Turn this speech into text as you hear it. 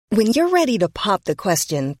When you're ready to pop the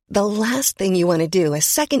question, the last thing you want to do is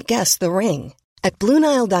second-guess the ring. At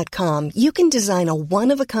BlueNile.com, you can design a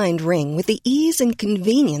one-of-a-kind ring with the ease and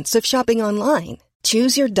convenience of shopping online.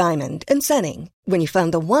 Choose your diamond and setting. When you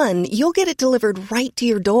find the one, you'll get it delivered right to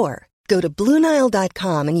your door. Go to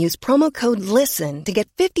BlueNile.com and use promo code LISTEN to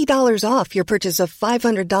get $50 off your purchase of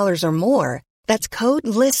 $500 or more. That's code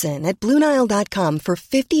LISTEN at BlueNile.com for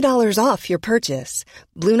 $50 off your purchase.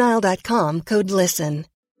 BlueNile.com, code LISTEN.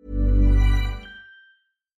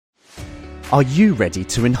 Are you ready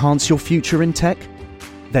to enhance your future in tech?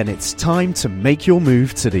 Then it's time to make your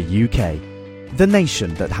move to the UK. The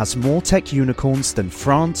nation that has more tech unicorns than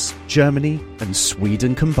France, Germany, and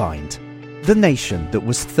Sweden combined. The nation that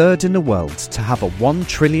was third in the world to have a $1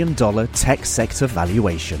 trillion tech sector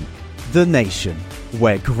valuation. The nation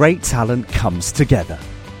where great talent comes together.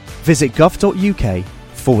 Visit gov.uk/great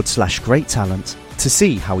talent to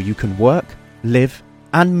see how you can work, live,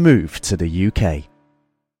 and move to the UK.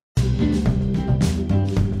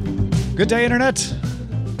 Good day, Internet.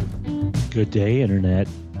 Good day, Internet.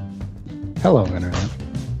 Hello, Internet.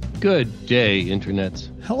 Good day, Internet.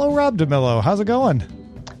 Hello, Rob DeMillo. How's it going?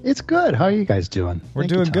 It's good. How are you guys doing? We're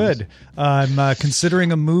doing good. I'm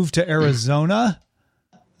considering a move to Arizona.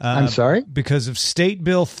 I'm sorry? Because of State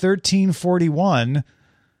Bill 1341,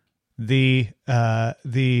 the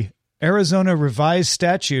Arizona revised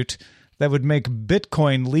statute that would make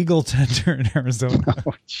Bitcoin legal tender in Arizona.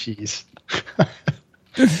 Oh, jeez.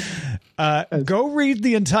 Go read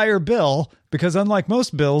the entire bill, because unlike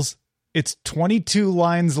most bills, it's 22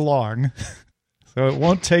 lines long, so it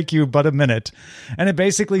won't take you but a minute. And it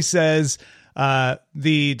basically says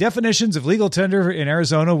the definitions of legal tender in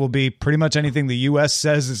Arizona will be pretty much anything the U.S.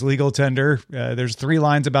 says is legal tender. There's 3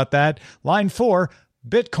 lines about that. Line 4,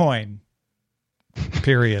 Bitcoin,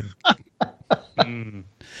 period.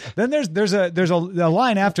 Then there's a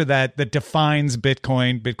line after that defines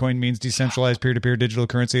Bitcoin. Bitcoin means decentralized peer-to-peer digital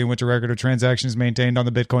currency in which a record of transactions is maintained on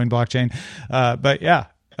the Bitcoin blockchain. But yeah,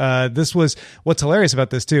 this was, what's hilarious about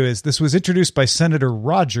this too is this was introduced by Senator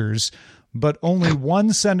Rogers, but only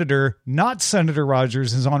one senator, not Senator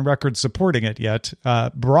Rogers, is on record supporting it yet.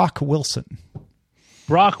 Brock Wilson.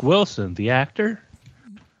 Brock Wilson, the actor?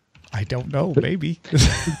 I don't know. Maybe.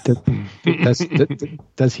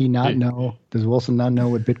 Does he not know? Does Wilson not know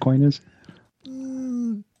what Bitcoin is?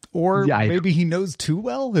 Or maybe he knows too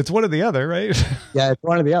well. It's one or the other, right? Yeah, it's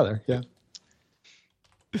one or the other. Yeah.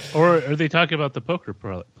 Or are they talking about the poker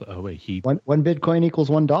pro? Oh wait, one Bitcoin equals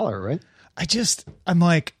 $1, right?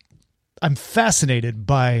 I'm fascinated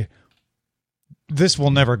by this.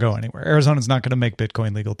 Will never go anywhere. Arizona's not going to make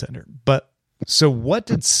Bitcoin legal tender. But so what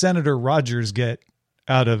did Senator Rogers get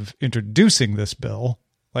out of introducing this bill?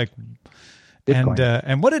 And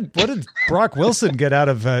what did Brock Wilson get out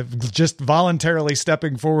of just voluntarily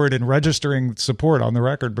stepping forward and registering support on the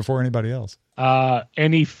record before anybody else?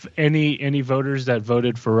 Any voters that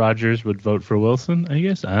voted for Rogers would vote for Wilson, I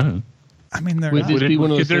guess. I don't know. I mean, would this be one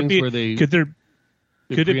of those things where they could it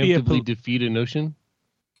preemptively defeat a notion?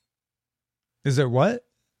 Is there what?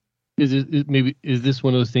 Is this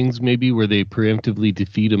one of those things maybe where they preemptively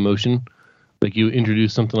defeat a motion? Like you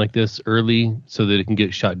introduce something like this early so that it can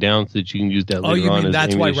get shot down so that you can use that later on. Oh, you mean as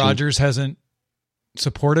that's ammunition? why Rogers hasn't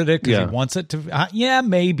supported it because he wants it to? Yeah,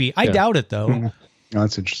 maybe. I doubt it, though. Mm-hmm. Oh,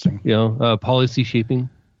 that's interesting. Policy shaping.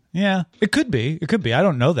 Yeah, it could be. It could be. I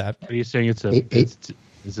don't know that. Are you saying is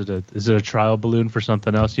it a trial balloon for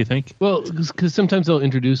something else, you think? Well, because sometimes they'll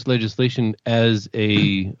introduce legislation as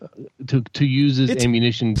to use as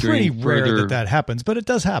ammunition during pretty rare that happens, but it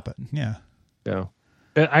does happen. Yeah. Yeah.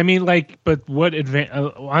 I mean, but what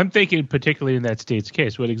I'm thinking, particularly in that state's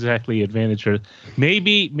case, what exactly advantage? Or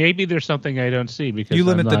maybe there's something I don't see because you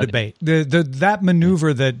limit the debate. That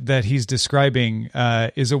maneuver that he's describing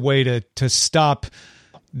is a way to stop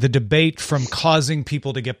the debate from causing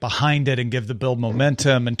people to get behind it and give the bill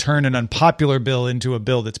momentum and turn an unpopular bill into a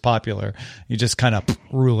bill that's popular. You just kind of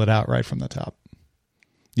rule it out right from the top.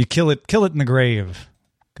 You kill it in the grave.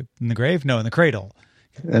 In the grave? No, in the cradle.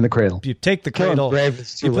 In the cradle. You take the cradle.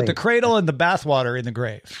 You put the cradle and the bathwater in the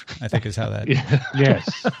grave. I think is how that.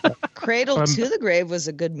 Yes. Cradle to the Grave was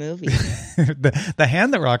a good movie. the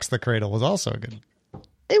Hand That Rocks the Cradle was also good.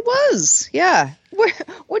 It was, yeah.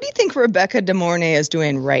 What do you think Rebecca De Mornay is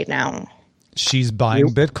doing right now? She's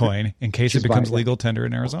buying Bitcoin in case it becomes legal tender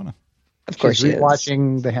in Arizona. Of course, she's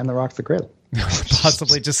watching The Hand That Rocks the Cradle.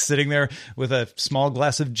 Possibly just sitting there with a small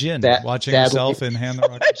glass of gin, watching herself in Hand That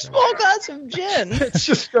Rocks the Cradle. Small glass of gin. It's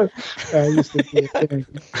just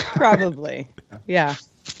probably, yeah.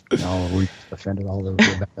 No, we offended all the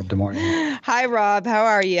Rebecca De Mornay. Hi, Rob. How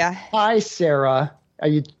are you? Hi, Sarah. Are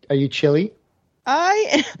you chilly?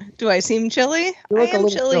 Do I seem chilly? You I look a am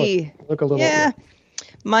little chilly. You look a little. Yeah.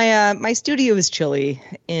 My studio is chilly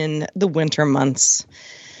in the winter months.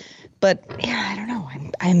 But yeah, I don't know.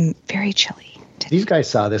 I'm very chilly today. These guys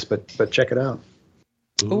saw this, but check it out.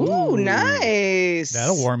 Ooh, nice.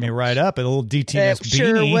 That'll warm me right up. A little DTS It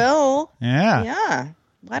sure beanie. will. Yeah. Yeah.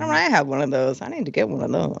 Why don't I have one of those? I need to get one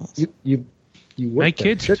of those. You My work there.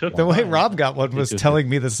 kids Should- took The way mine. Rob got one was telling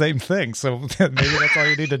me the same thing. So maybe that's all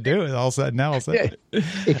you need to do. And all of a sudden, now, If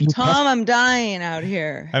you Tom, I'm dying out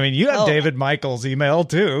here. I mean, you have Oh. David Michael's email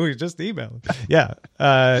too. You just email him. Yeah.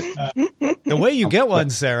 The way you get one,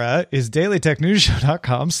 Sarah, is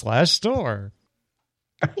dailytechnewsshow.com/store.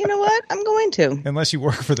 You know what? I'm going to. Unless you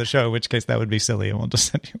work for the show, in which case that would be silly and we'll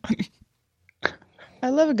just send you one. I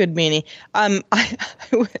love a good beanie.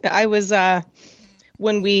 I was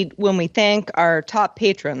when we thank our top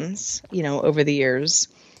patrons, over the years,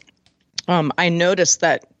 I noticed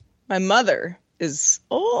that my mother is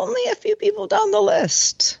only a few people down the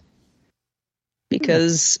list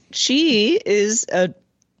because she is a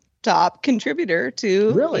top contributor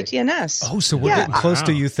to Really? ATNS. Oh, so we're getting close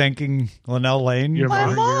to you thanking Linnell Lane Your My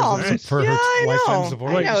mom. for Yeah, her I lifetime know.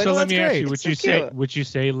 support. I know. So Well, let that's me ask great. you: It's so cute. would you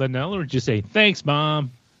say Linnell, or would you say thanks,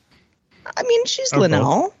 Mom? I mean, she's Or both.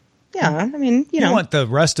 Linnell. Yeah, I mean, You want the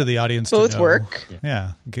rest of the audience both to know. work.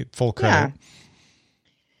 Yeah, get full credit.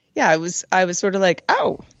 Yeah, I was sort of like,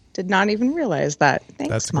 oh, did not even realize that.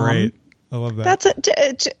 Thanks, That's Mom. great. I love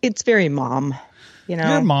that. It's very mom.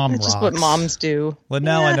 Your mom It's just what rocks. moms do.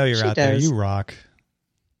 Linnell, I Yeah, know you're she out there. does. You rock.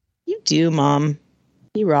 You do, Mom.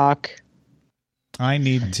 You rock. I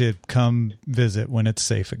need to come visit when it's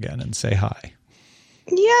safe again and say hi.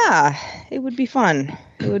 Yeah, it would be fun.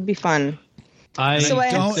 It would be fun. So I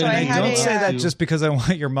Don't had say a, that just because I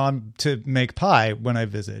want your mom to make pie when I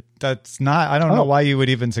visit. That's not. I don't know why you would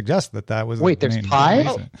even suggest that was. Wait, the there's main pie?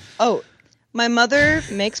 reason. Oh, my mother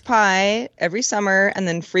makes pie every summer and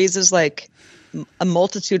then freezes like a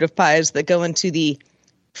multitude of pies that go into the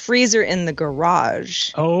freezer in the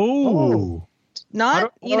garage. Oh, Not, How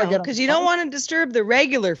do I get because you don't want to disturb the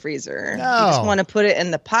regular freezer. No. You just want to put it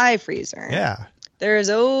in the pie freezer. Yeah, There is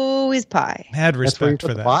always pie. had That's where you respect put for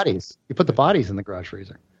the that. bodies. You put the bodies in the garage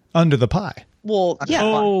freezer. Under the pie. Well, yeah.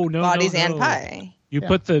 Oh, no, bodies no, and no. pie. you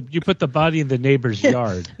put the body in the neighbor's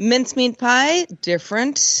yard. Mincemeat pie,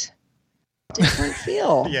 different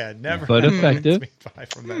feel. Yeah, never. But effective. Pie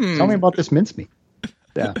from that. Tell me about this mincemeat.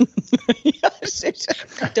 Yeah.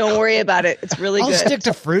 Don't worry about it. It's really I'll good. stick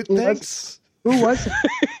to fruit things. Who was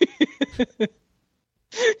it?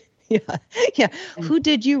 Yeah. Who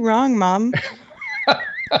did you wrong, Mom?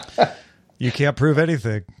 You can't prove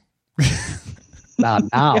anything. Not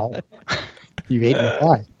now. You ate my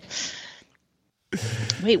pie.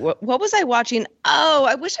 Wait, what was I watching? Oh,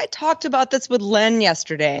 I wish I talked about this with Len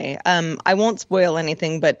yesterday. I won't spoil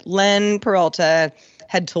anything, but Len Peralta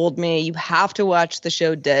had told me you have to watch the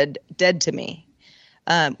show Dead to Me,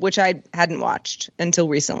 which I hadn't watched until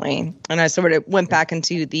recently. And I sort of went back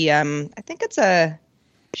into the, I think it's a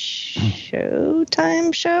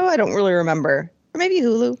Showtime show. I don't really remember. Or maybe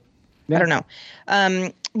Hulu. I don't know.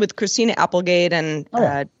 With Christina Applegate and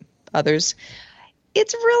others.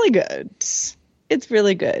 It's really good. It's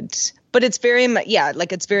really good. But it's very much,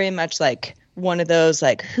 it's very much like one of those,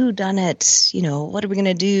 like, who done it? What are we going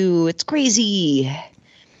to do? It's crazy.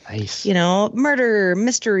 Nice. Murder,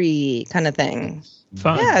 mystery kind of thing.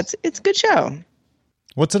 Fun. Yeah, it's a good show.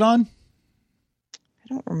 What's it on? I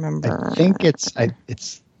don't remember. I think I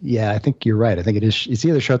think you're right. I think it's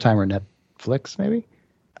either Showtime or Netflix, maybe.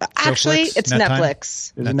 Actually, Netflix? it's Nettime?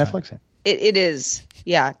 Netflix. Is it Netflix? It is.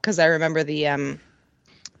 Yeah, because I remember the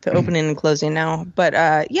opening and closing now. But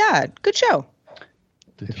good show.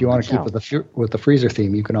 If you want to keep with the freezer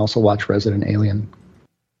theme, you can also watch Resident Alien.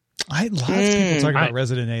 I lots of people talking about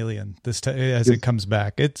Resident Alien as it comes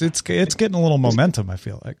back. It's getting a little momentum. I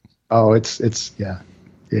feel like. Oh, it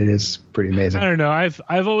is pretty amazing. I don't know. I've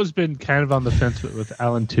always been kind of on the fence with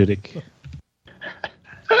Alan Tudyk.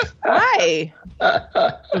 Why?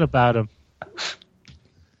 What about him?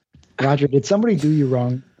 Roger, did somebody do you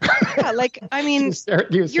wrong? Yeah, I mean,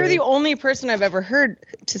 you're the only person I've ever heard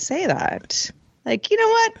to say that. Like, you know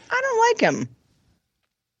what? I don't like him.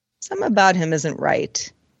 Something about him isn't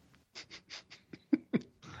right.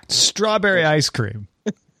 Strawberry ice cream.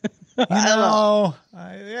 That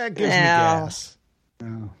gives me gas.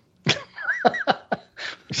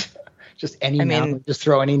 Just just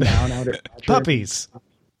throw any noun out at Roger. Puppies.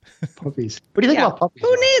 Puppies. What do you think about puppies?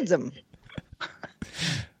 Who needs them?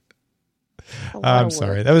 lot I'm of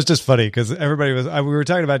sorry. work. That was just funny because everybody was. We were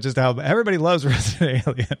talking about just how everybody loves Resident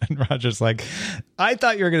Alien, and Roger's like, I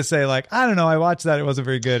thought you were going to say like, I don't know, I watched that, it wasn't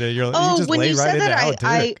very good, and you just when laid you right said into that, Alan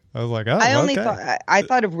Tudyk. I was like, oh, I only okay.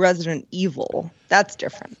 thought of Resident Evil. That's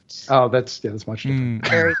different. Oh, that's much different.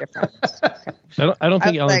 Very different. I don't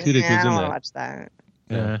think I was Alan like, Tudyk I was don't in want to that. watch that.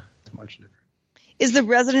 Yeah. It's much different. Is the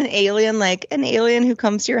resident alien like an alien who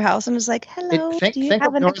comes to your house and is like, hello, Think do you have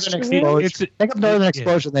of an Northern extra Explosion. room? Think of Northern yeah.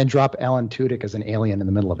 Explosion, then drop Alan Tudyk as an alien in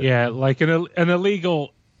the middle of it. Yeah, like an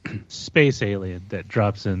illegal space alien that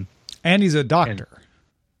drops in. And he's a doctor,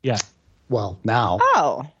 Yeah. Well, now.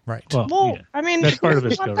 Oh, right? well, yeah. I mean, That's part of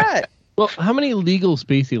his what's story. that? Well, how many legal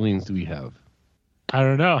space aliens do we have? I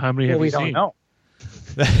don't know. How many have we you don't seen? know.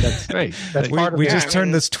 That's right. That's We, part of we it. just I turned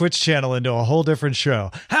mean- this Twitch channel into a whole different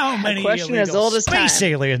show. How many question as illegal old as space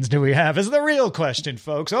time. aliens do we have? Is the real question,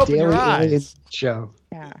 folks. Open your Daily Alien eyes. show.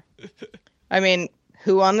 Yeah. I mean,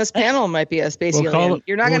 who on this panel might be a space We'll call alien? it-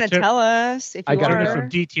 You're not we'll going to turn- tell us if I you gotta Turn it are. from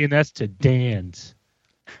DTNS to Dan's.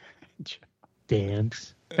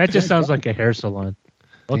 Dan's. That just sounds like a hair salon.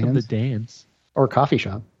 Welcome Dan's? to Dan's. Or coffee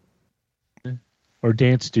shop, Or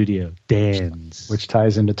Dance Studio. Dan's. which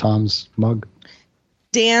ties into Tom's mug.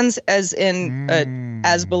 Dan's as in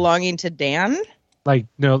as belonging to Dan? Like,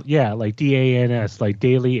 no, yeah, like DANS, like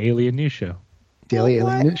Daily Alien News Show. Daily Well,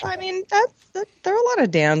 Alien News. I mean, there are a lot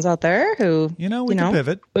of Dans out there who We can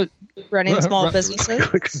pivot. running small businesses.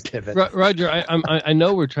 Quick pivot. Roger, I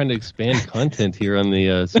know we're trying to expand content here on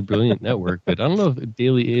the Super Brilliant Network, but I don't know if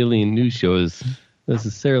Daily Alien News Show is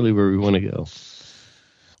necessarily where we want to go.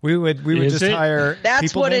 We would Is just it? hire. That's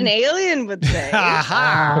people what an named- alien would say.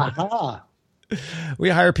 Ah, We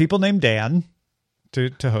hire people named Dan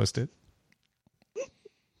to host it.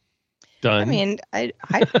 Done. I mean,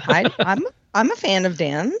 I'm a fan of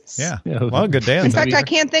Dan's. Yeah. Yeah. Well, good Dan. In fact, I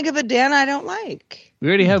can't think of a Dan I don't like. we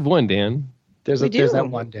already have one, Dan. there's We there's do. that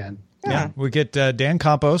one, Dan. Yeah, we get Dan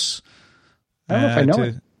Campos I don't know if I know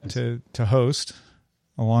it. to host,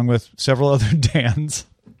 along with several other Dans.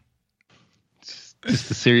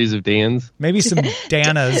 Just a series of Dans. Maybe some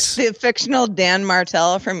Danas. The fictional Dan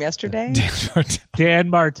Martell from yesterday. Dan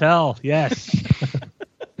Martell, yes.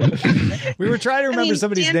 We were trying to remember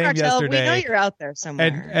somebody's Dan name Martell, yesterday. We know you're out there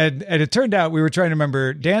somewhere. and it turned out we were trying to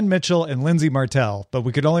remember Dan Mitchell and Lindsay Martell, but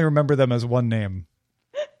we could only remember them as one name.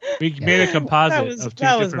 We made a composite of two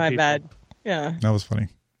that was different my people. bad. Yeah. That was funny.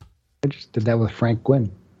 I just did that with Frank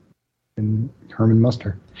Gwynn and Herman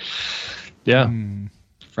Munster. Yeah.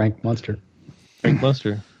 Frank Munster. Frank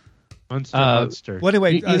Munster. Monster. Well,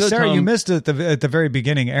 anyway, You know, Sarah, Tom- you missed it at the very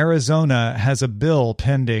beginning. Arizona has a bill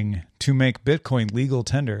pending to make Bitcoin legal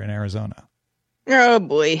tender in Arizona. Oh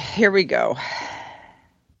boy, here we go.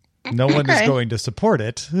 No one is Okay. going to support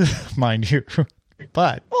it, mind you.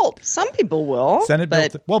 But Well, some people will.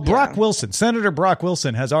 Brock Wilson, Senator Brock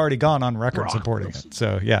Wilson has already gone on record supporting it.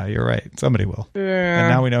 So yeah, you're right. Somebody will. And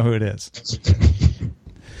now we know who it is.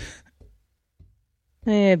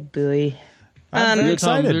 Hey, boy. I'm very Yeah,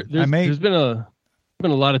 Tom, excited. there's been a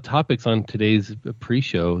lot of topics on today's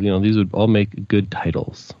pre-show. You know, these would all make good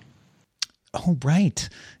titles. Oh, right.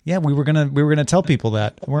 Yeah, we were gonna tell people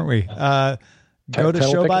that, weren't we? Go to Title picker?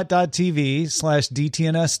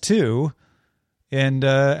 showbot.tv/DTNS2 and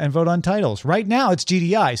vote on titles. Right now it's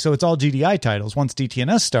GDI, so it's all GDI titles. Once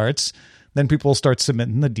DTNS starts, then people will start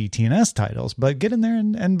submitting the DTNS titles. But get in there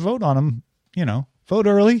and vote on them. You know, vote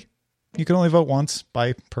early. You can only vote once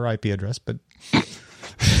per IP address, but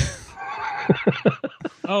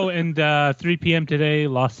Oh, and 3 p.m. today,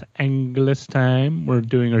 Los Angeles time. We're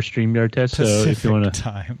doing our StreamYard test. So if Pacific you want to,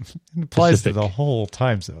 time. It applies Pacific. to the whole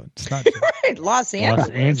time zone. It's not Right, Los Angeles.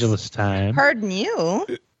 Los Angeles time. Pardon you.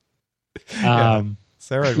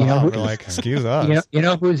 Sarah and You know Mom who- were like, excuse us. You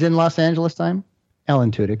know who's in Los Angeles time?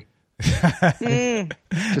 Alan Tudyk. Mm.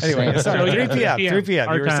 Just Anyway, saying. sorry, So, 3 p.m. 3 p.m.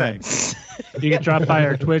 our You were time. saying. You can drop by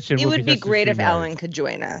our Twitch, and It we'll would be testing great if StreamYard. Alan could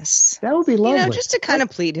join us. That would be lovely. You know, just to kind of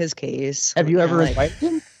plead his case. Have you ever Like, invited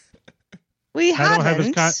him? We I don't have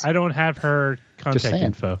haven't. I don't have her contact saying.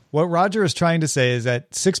 info. What Roger is trying to say is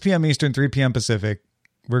at 6 p.m. Eastern, 3 p.m. Pacific,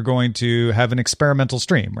 we're going to have an experimental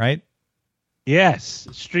stream, right? Yes,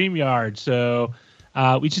 StreamYard. So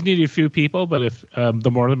we just needed a few people, but if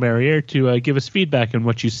the more the merrier, to give us feedback on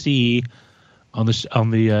what you see on the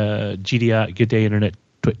GDI Good Day Internet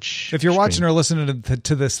Twitch. If you're watching stream. or listening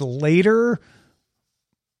to this later,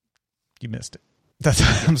 you missed it.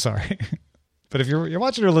 I'm sorry. But if you're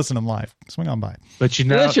watching or listening live, swing on by. but you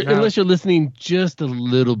know, Unless you're listening just a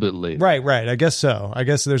little bit later. Right. I guess so. I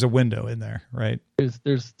guess there's a window in there, right?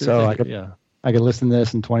 There's So like, I could- yeah. I could listen to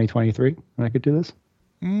this in 2023 when I could do this.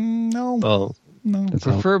 No. Well, No. That's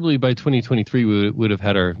all. preferably by 2023 we would have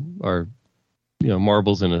had our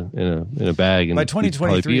marbles in a bag. And by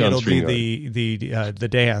 2023, it'll be StreamYard. the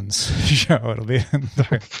Dan's show. It'll be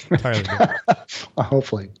entirely different.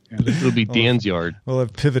 Hopefully. Yeah. It'll be Dan's yard. We'll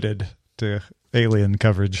have pivoted to alien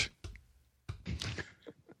coverage.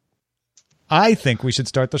 I think we should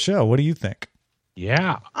start the show. What do you think?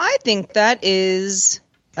 Yeah. I think that is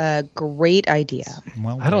a great idea.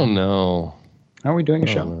 Well, I don't know. Are we doing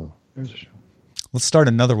a I show? don't know. There's a show. let's start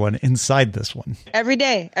another one inside this one. Every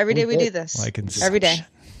day we do this. Like every day.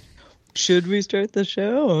 Should we start the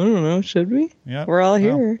show? I don't know. Should we? Yeah. We're all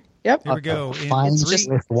here. Yep. Here we go. Fine It's Swiss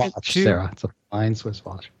watch, two. Sarah. It's a fine Swiss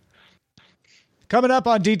watch. Coming up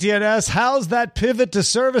on DTNS, how's that pivot to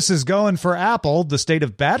services going for Apple, the state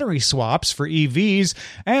of battery swaps for EVs,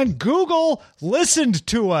 and Google listened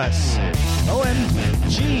to us. OMG.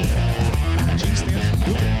 G stands for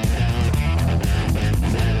Google.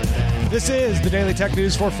 This is the Daily Tech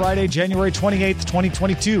News for Friday, January 28th,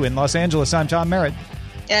 2022. In Los Angeles, I'm Tom Merritt.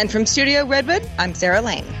 And from Studio Redwood, I'm Sarah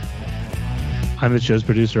Lane. I'm the show's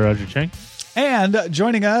producer, Roger Chang. And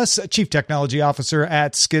joining us, Chief Technology Officer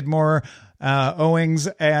at Skidmore, Owings,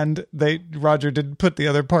 and Roger didn't put the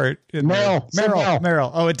other part in there.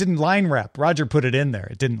 Merrill. Oh, it didn't line wrap. Roger put it in there.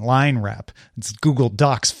 It didn't line wrap. It's Google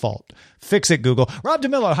Docs' fault. Fix it, Google. Rob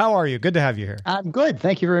DeMillo, how are you? Good to have you here. I'm good.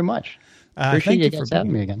 Thank you very much. Appreciate thank you you guys for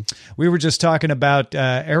having me again. We were just talking about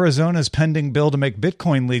Arizona's pending bill to make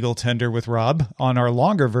Bitcoin legal tender with Rob on our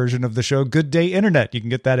longer version of the show, Good Day Internet. You can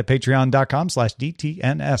get that at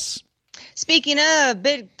patreon.com/DTNS. Speaking of,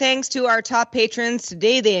 big thanks to our top patrons.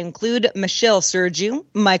 Today they include Michelle Sergiu,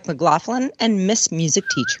 Mike McLaughlin, and Miss Music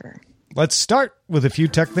Teacher. Let's start with a few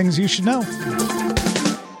tech things you should know.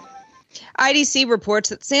 IDC reports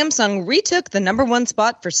that Samsung retook the number one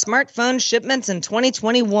spot for smartphone shipments in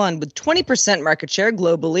 2021 with 20% market share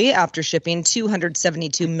globally after shipping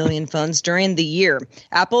 272 million phones during the year.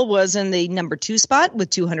 Apple was in the number two spot with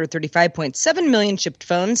 235.7 million shipped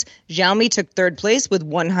phones. Xiaomi took third place with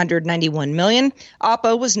 191 million.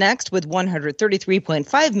 Oppo was next with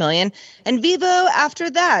 133.5 million. And Vivo after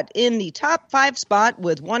that in the top five spot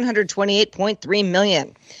with 128.3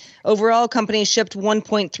 million. Overall, companies shipped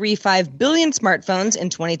 1.35 billion smartphones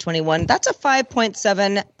in 2021. That's a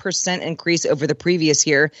 5.7% increase over the previous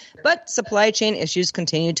year, but supply chain issues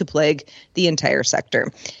continue to plague the entire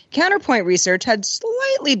sector. Counterpoint Research had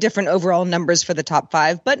slightly different overall numbers for the top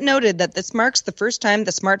five, but noted that this marks the first time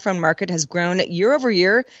the smartphone market has grown year over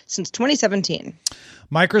year since 2017.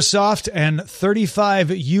 Microsoft and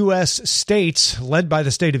 35 U.S. states, led by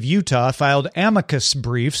the state of Utah, filed amicus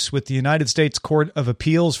briefs with the United States Court of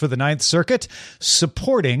Appeals for the Ninth Circuit,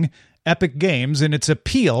 supporting Epic Games in its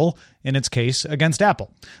appeal in its case against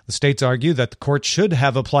Apple. The states argue that the court should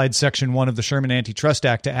have applied Section 1 of the Sherman Antitrust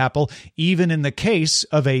Act to Apple, even in the case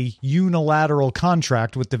of a unilateral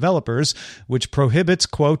contract with developers, which prohibits,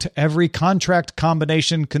 quote, every contract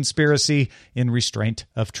combination conspiracy in restraint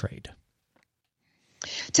of trade.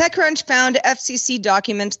 TechCrunch found FCC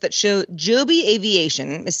documents that show Joby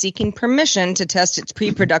Aviation is seeking permission to test its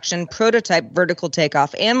pre-production prototype vertical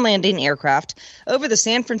takeoff and landing aircraft over the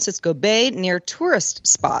San Francisco Bay near tourist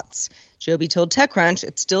spots. Joby told TechCrunch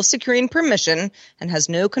it's still securing permission and has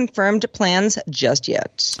no confirmed plans just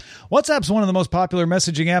yet. WhatsApp's one of the most popular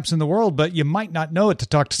messaging apps in the world, but you might not know it to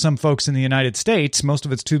talk to some folks in the United States. Most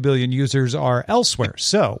of its 2 billion users are elsewhere.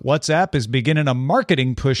 So WhatsApp is beginning a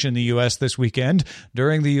marketing push in the U.S. this weekend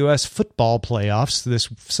during the U.S. football playoffs this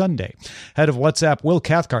Sunday. Head of WhatsApp, Will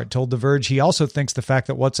Cathcart, told The Verge he also thinks the fact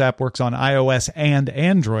that WhatsApp works on iOS and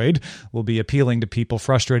Android will be appealing to people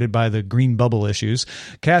frustrated by the green bubble issues.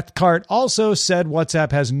 Cathcart also said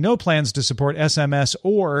WhatsApp has no plans to support SMS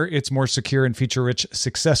or its more secure and feature-rich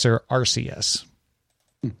successor, RCS.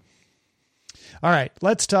 All right,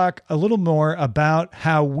 let's talk a little more about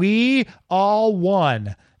how we all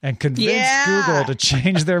won and convinced Google to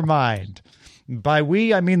change their mind. By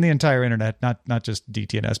we, I mean the entire internet, not just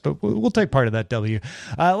DTNS, but we'll take part of that W.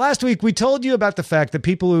 Last week, we told you about the fact that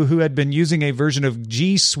people who had been using a version of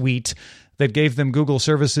G Suite that gave them Google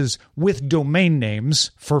services with domain names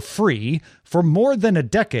for free for more than a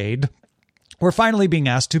decade were finally being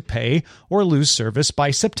asked to pay or lose service by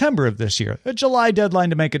September of this year. A July deadline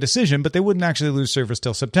to make a decision, but they wouldn't actually lose service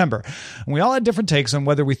till September. And we all had different takes on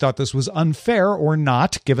whether we thought this was unfair or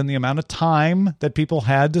not, given the amount of time that people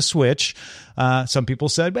had to switch. Some people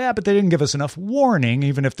said, but they didn't give us enough warning,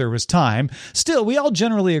 even if there was time. Still, we all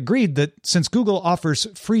generally agreed that since Google offers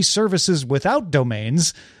free services without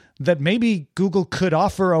domains, that maybe Google could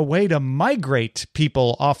offer a way to migrate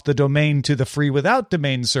people off the domain to the free without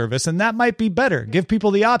domain service, and that might be better. Give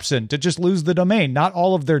people the option to just lose the domain, not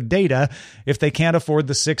all of their data, if they can't afford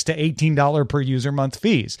the $6 to $18 per user month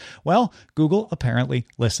fees. Well, Google apparently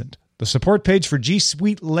listened. The support page for G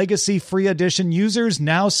Suite Legacy Free Edition users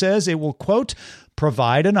now says it will, quote,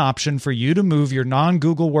 provide an option for you to move your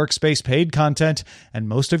non-Google Workspace paid content and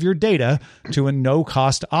most of your data to a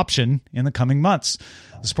no-cost option in the coming months.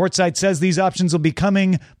 The support site says these options will be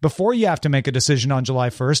coming before you have to make a decision on July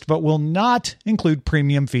 1st, but will not include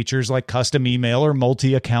premium features like custom email or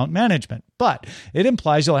multi-account management. But it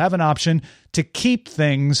implies you'll have an option to keep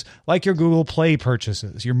things like your Google Play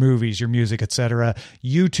purchases, your movies, your music, etc.,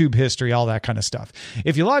 YouTube history, all that kind of stuff.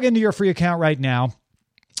 If you log into your free account right now,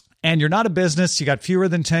 and you're not a business, you got fewer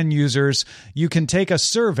than 10 users, you can take a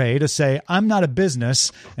survey to say, I'm not a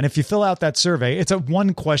business. And if you fill out that survey, it's a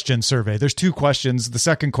 1-question survey. There's 2 questions. The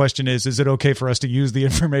second question is it okay for us to use the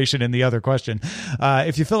information in the other question?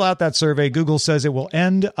 If you fill out that survey, Google says it will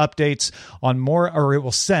send updates on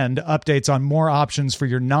more options for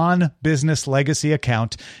your non-business legacy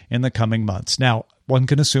account in the coming months. Now, one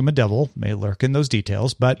can assume a devil may lurk in those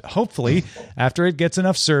details, but hopefully after it gets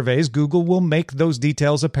enough surveys, Google will make those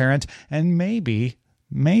details apparent, and maybe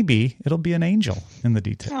it'll be an angel in the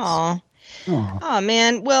details. Oh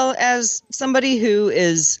man. Well, as somebody who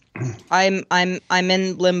is, I'm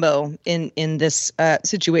in limbo in this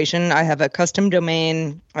situation. I have a custom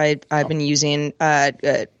domain. I've been using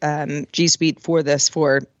G Suite for this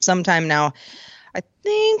for some time now. I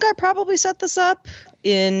think I probably set this up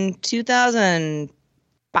in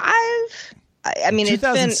 2005. I mean,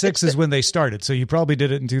 2006 is when they started, so you probably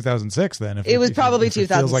did it in 2006 then. It was probably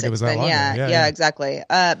 2006 feels like it was that long then. ago. Yeah, exactly.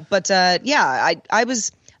 I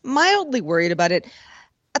was mildly worried about it.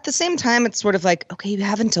 At the same time, it's sort of like, okay, you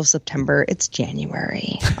have until September. It's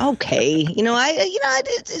January. Okay.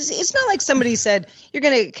 It's not like somebody said, you're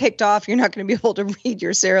going to get kicked off. You're not going to be able to read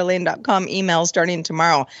your saralane.com email starting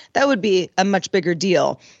tomorrow. That would be a much bigger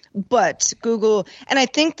deal. But Google, and I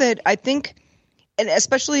think, and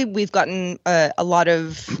especially we've gotten a lot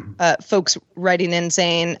of folks writing in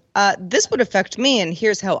saying, this would affect me and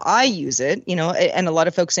here's how I use it, and a lot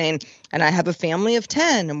of folks saying, and I have a family of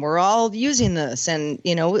 10 and we're all using this. And,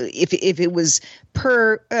 if it was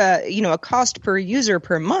per, a cost per user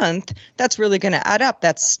per month, that's really going to add up.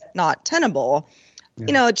 That's not tenable.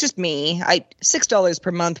 Yeah. It's just me. $6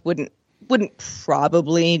 per month wouldn't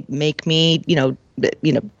probably make me,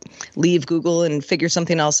 leave Google and figure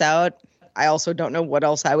something else out. I also don't know what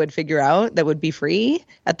else I would figure out that would be free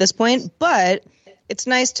at this point, but it's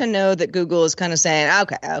nice to know that Google is kind of saying,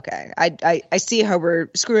 okay, I see how we're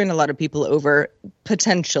screwing a lot of people over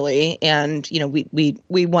potentially, and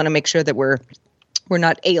we want to make sure that we're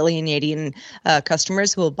not alienating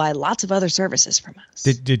customers who will buy lots of other services from us.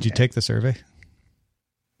 Did you take the survey?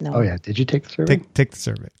 No. Oh yeah, did you take the survey? Take the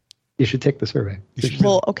survey. You should take the survey.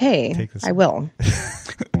 Well, okay, I will.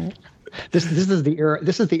 This is the era.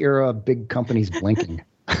 This is the era of big companies blinking.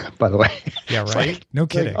 By the way. Yeah, right. No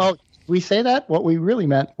kidding. We say that. What we really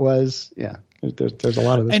meant was, there's a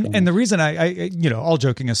lot of this. And the reason I all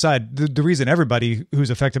joking aside, the reason everybody who's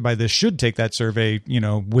affected by this should take that survey,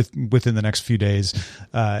 within the next few days,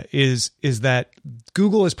 is that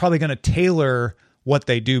Google is probably going to tailor what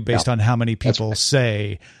they do based on how many people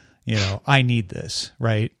say, I need this,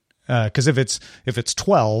 right? Because if it's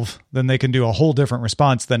 12, then they can do a whole different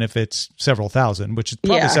response than if it's several thousand, which is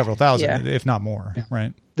probably several thousand, if not more,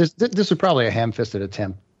 right? This is probably a ham-fisted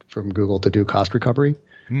attempt from Google to do cost recovery,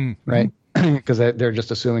 right? Because they're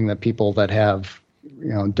just assuming that people that have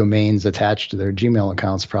domains attached to their Gmail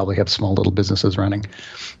accounts probably have small little businesses running,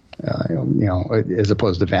 as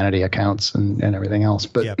opposed to vanity accounts and everything else.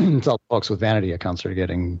 But it's all folks with vanity accounts are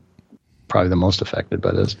getting probably the most affected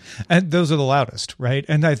by this. And those are the loudest, right?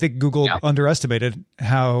 And I think Google underestimated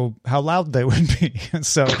how loud they would be.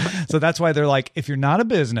 So that's why they're like, if you're not a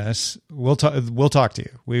business, we'll talk to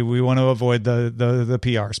you. We want to avoid the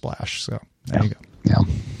PR splash. So there you go. Yeah.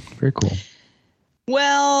 Very cool.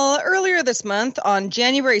 Well, earlier this month, on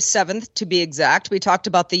January 7th, to be exact, we talked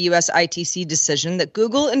about the U.S. ITC decision that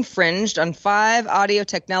Google infringed on 5 audio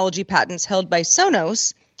technology patents held by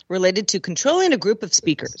Sonos related to controlling a group of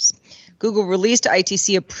speakers. Google released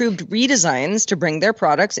ITC-approved redesigns to bring their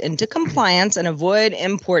products into compliance and avoid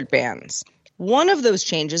import bans. One of those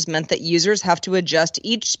changes meant that users have to adjust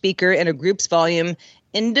each speaker in a group's volume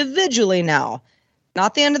individually now.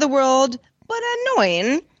 Not the end of the world, but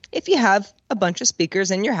annoying if you have a bunch of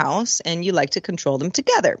speakers in your house and you like to control them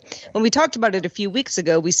together. When we talked about it a few weeks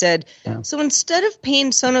ago, we said, so instead of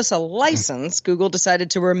paying Sonos a license, Google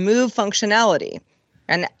decided to remove functionality.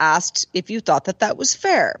 and asked if you thought that was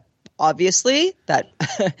fair. Obviously, that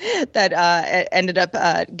ended up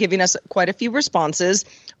giving us quite a few responses.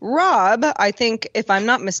 Rob, I think, if I'm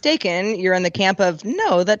not mistaken, you're in the camp of,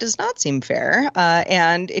 no, that does not seem fair.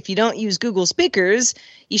 And if you don't use Google speakers,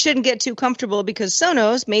 you shouldn't get too comfortable because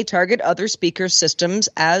Sonos may target other speaker systems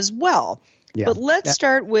as well. Yeah. But let's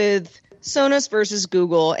start with Sonos versus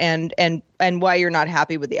Google and why you're not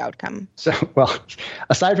happy with the outcome. So, well,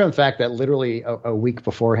 aside from the fact that literally a week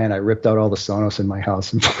beforehand, I ripped out all the Sonos in my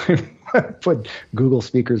house and put Google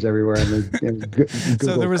speakers everywhere. And Google,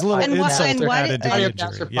 so there was a little insult added to the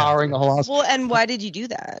injury. Powering the whole house. Well, and why did you do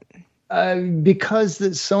that? Because the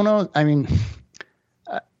Sonos,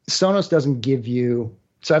 Sonos doesn't give you.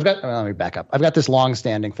 So let me back up. I've got this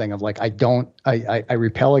long-standing thing of like, I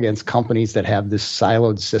repel against companies that have this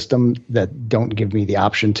siloed system that don't give me the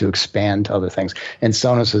option to expand to other things. And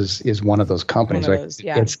Sonos is one of those companies, right?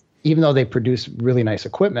 It's, even though they produce really nice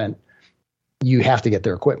equipment, you have to get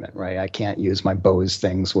their equipment, right? I can't use my Bose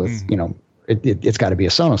things with, it's got to be a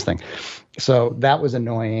Sonos thing. So that was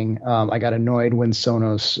annoying. I got annoyed when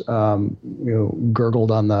Sonos, gurgled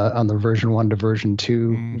on the version 1 to version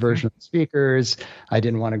 2 version of the speakers. I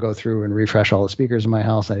didn't want to go through and refresh all the speakers in my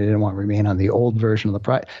house. I didn't want to remain on the old version of the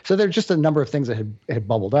product. So there's just a number of things that had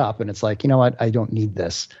bubbled up, and it's like, you know what? I don't need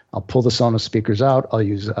this. I'll pull the Sonos speakers out. I'll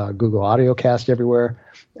use Google AudioCast everywhere.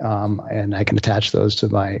 And I can attach those to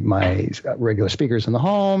my regular speakers in the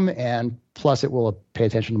home, and plus it will pay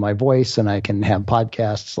attention to my voice, and I can have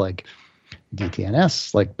podcasts like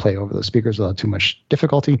DTNS, like play over the speakers without too much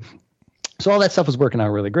difficulty. So all that stuff was working out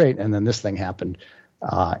really great, and then this thing happened,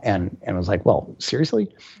 and I was like, well,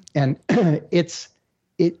 seriously? And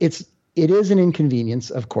it is an inconvenience,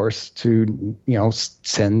 of course, to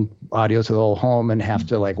send audio to the whole home and have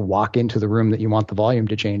to like walk into the room that you want the volume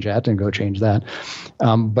to change at and go change that.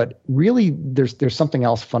 But really, there's something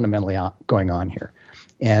else fundamentally going on here,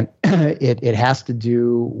 and it has to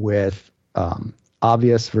do with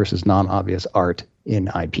obvious versus non-obvious art in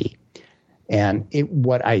IP. And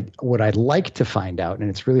what I'd like to find out, and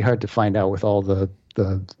it's really hard to find out with all the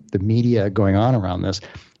media going on around this,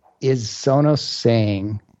 is Sonos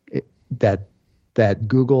saying that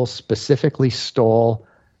Google specifically stole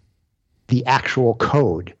the actual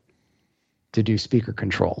code to do speaker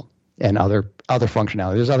control and other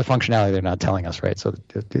functionality. There's other functionality they're not telling us, right? So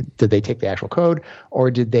did they take the actual code,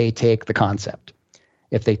 or did they take the concept?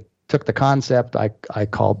 If they took the concept, I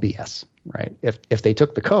call BS, right? If they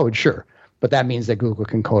took the code, sure. But that means that Google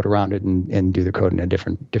can code around it and do the code in a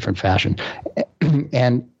different fashion.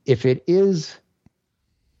 And if it is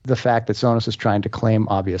the fact that Sonos is trying to claim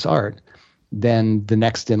obvious art, then the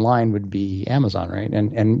next in line would be Amazon, right?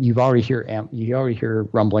 And you already hear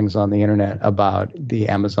rumblings on the internet about the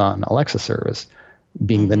Amazon Alexa service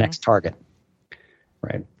being the next target,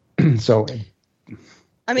 right? So,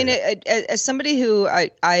 I mean, as somebody who I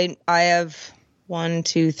have 1,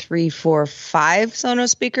 2, 3, 4, 5 Sonos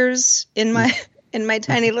speakers in my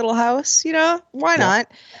tiny little house, why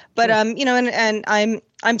not? But and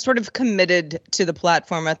I'm sort of committed to the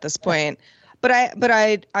platform at this point. But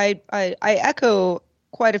I echo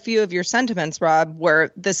quite a few of your sentiments, Rob,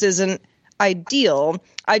 where this isn't ideal.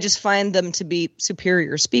 I just find them to be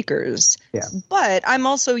superior speakers. Yeah. But I'm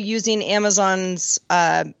also using Amazon's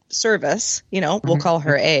service, we'll call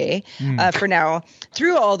her A for now,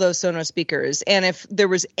 through all those Sonos speakers. And if there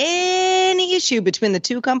was any issue between the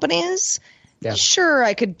two companies, sure,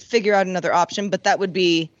 I could figure out another option, but that would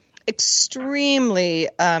be extremely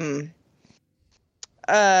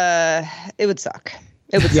it would suck.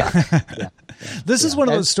 It would suck. This is one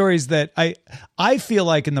of those stories that I feel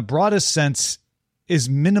like in the broadest sense is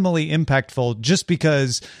minimally impactful, just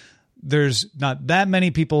because there's not that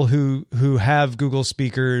many people who have Google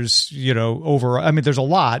speakers, there's a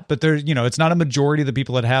lot, but there's, it's not a majority of the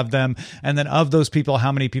people that have them. And then of those people,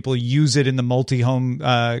 how many people use it in the multi-home,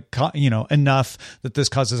 enough that this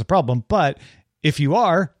causes a problem. But if you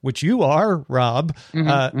are, which you are, Rob,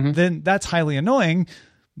 then that's highly annoying.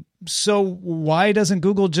 So why doesn't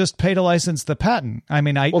Google just pay to license the patent? I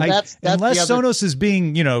mean, unless Sonos is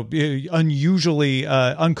being, unusually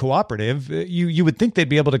uncooperative, you would think they'd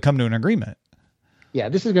be able to come to an agreement. Yeah,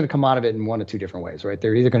 this is going to come out of it in one of two different ways, right?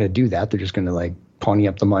 They're either going to do that, they're just going to like pony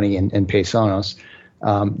up the money and pay Sonos.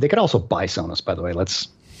 They could also buy Sonos, by the way. Let's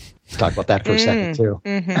talk about that for a second too.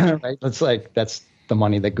 Right? That's the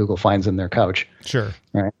money that Google finds in their couch. Sure.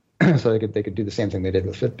 Right. So they could do the same thing they did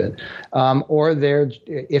with Fitbit, or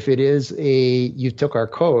if it is you took our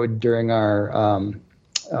code during our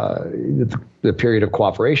the period of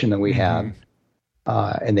cooperation that we had,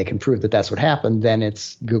 and they can prove that that's what happened, then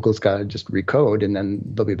Google's got to just recode, and then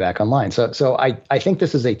they'll be back online. So I think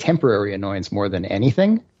this is a temporary annoyance more than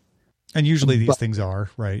anything. And usually these things are,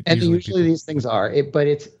 right? And usually these things are. But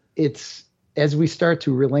it's as we start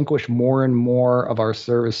to relinquish more and more of our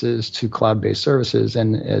services to cloud-based services,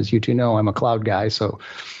 and as you two know, I'm a cloud guy, so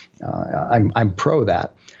I'm pro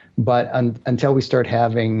that. But until we start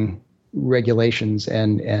having regulations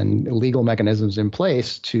and legal mechanisms in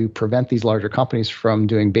place to prevent these larger companies from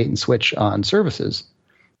doing bait and switch on services,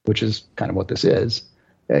 which is kind of what this is,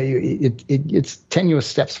 it's tenuous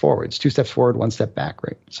steps forward. It's 2 steps forward, 1 step back,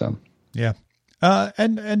 right? So yeah.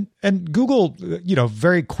 And Google,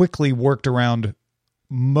 very quickly worked around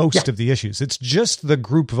most of the issues. It's just the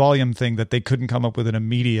group volume thing that they couldn't come up with an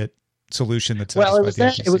immediate solution that satisfied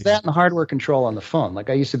it was that and the hardware control on the phone. Like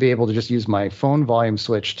I used to be able to just use my phone volume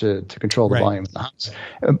switch to control the volume in the house.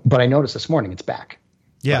 But I noticed this morning it's back.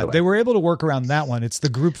 Yeah, they were able to work around that one. It's the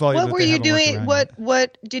group volume. What were you doing?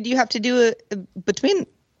 What did you have to do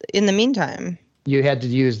in the meantime? You had to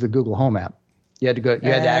use the Google Home app. You had to go.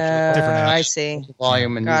 You had to actually different apps. I see.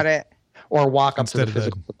 Volume and got it. Or walk up Instead to the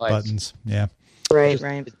physical device. Buttons. Yeah.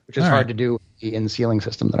 Right. Which is hard to do in the ceiling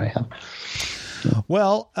system that I have.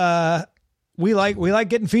 Well, we like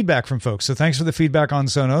getting feedback from folks. So thanks for the feedback on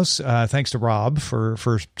Sonos. Thanks to Rob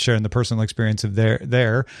for sharing the personal experience of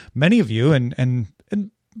there. Many of you, and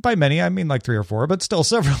by many, I mean like 3 or 4, but still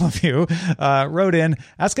several of you wrote in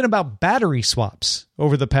asking about battery swaps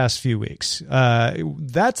over the past few weeks.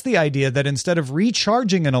 That's the idea that instead of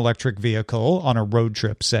recharging an electric vehicle on a road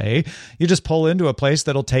trip, say, you just pull into a place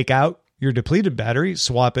that'll take out your depleted battery,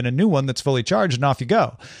 swap in a new one that's fully charged, and off you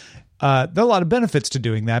go. There are a lot of benefits to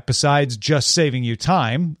doing that besides just saving you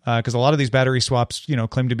time, because a lot of these battery swaps,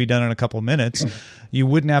 claim to be done in a couple of minutes. You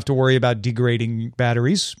wouldn't have to worry about degrading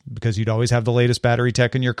batteries because you'd always have the latest battery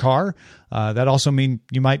tech in your car. That also means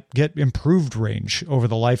you might get improved range over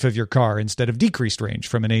the life of your car instead of decreased range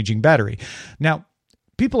from an aging battery. Now,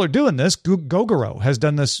 people are doing this. Gogoro has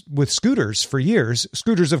done this with scooters for years.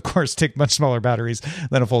 Scooters, of course, take much smaller batteries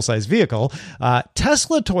than a full-size vehicle.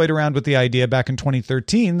 Tesla toyed around with the idea back in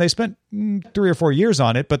 2013. They spent 3 or 4 years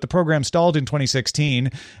on it, but the program stalled in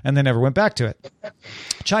 2016 and they never went back to it.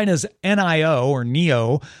 China's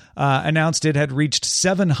NIO announced it had reached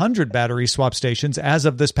 700 battery swap stations as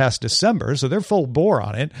of this past December, so they're full bore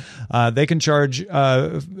on it. They can charge you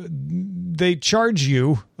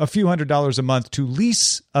a few $100s a month to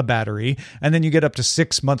lease a battery, and then you get up to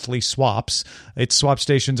 6 monthly swaps. Its swap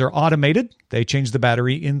stations are automated. They change the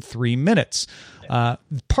battery in 3 minutes.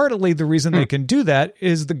 Partly the reason they can do that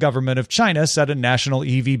is the government of China set a national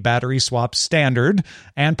EV battery swap standard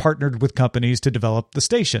and partnered with companies to develop the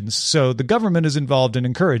stations. So the government is involved in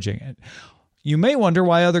encouraging it. You may wonder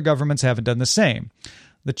why other governments haven't done the same.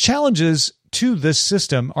 The challenges to this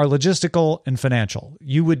system are logistical and financial.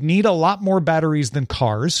 You would need a lot more batteries than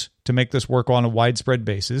cars to make this work on a widespread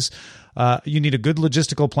basis. You need a good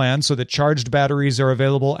logistical plan so that charged batteries are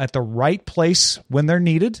available at the right place when they're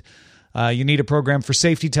needed. You need a program for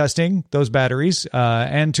safety testing those batteries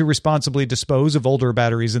and to responsibly dispose of older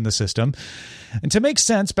batteries in the system. And to make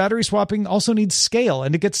sense, battery swapping also needs scale.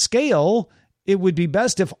 And to get scale, it would be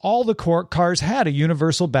best if all the cars had a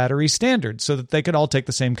universal battery standard so that they could all take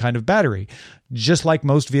the same kind of battery, just like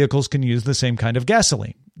most vehicles can use the same kind of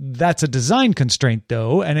gasoline. That's a design constraint,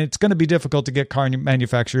 though, and it's going to be difficult to get car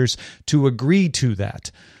manufacturers to agree to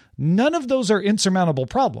that. None of those are insurmountable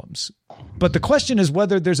problems, but the question is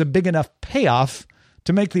whether there's a big enough payoff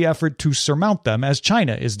to make the effort to surmount them, as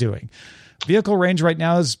China is doing. Vehicle range right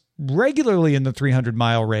now is regularly in the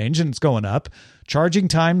 300-mile range, and it's going up. Charging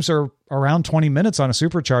times are around 20 minutes on a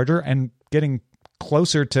supercharger and getting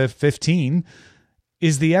closer to 15.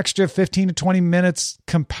 Is the extra 15 to 20 minutes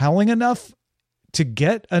compelling enough to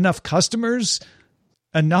get enough customers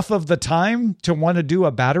enough of the time to want to do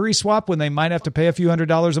a battery swap when they might have to pay a few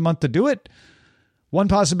 $100s a month to do it? One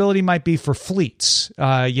possibility might be for fleets.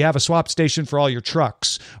 You have a swap station for all your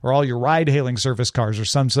trucks or all your ride-hailing service cars or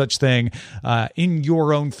some such thing in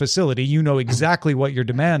your own facility. You know exactly what your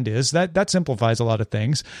demand is. That simplifies a lot of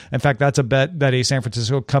things. In fact, that's a bet that a San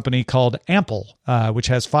Francisco company called Ample, which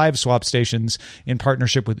has 5 swap stations in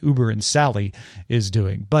partnership with Uber and Sally, is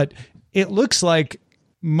doing. But it looks like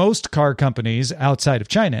most car companies, outside of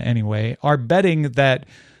China anyway, are betting that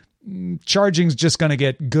charging's just going to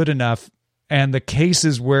get good enough, and the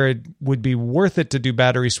cases where it would be worth it to do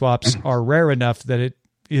battery swaps are rare enough that it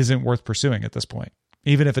isn't worth pursuing at this point,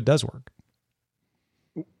 even if it does work.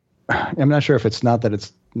 I'm not sure if it's not that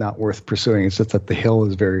it's not worth pursuing. It's just that the hill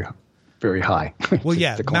is very very high. Well,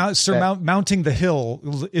 yeah, mounting the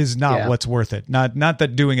hill is not what's worth it. Not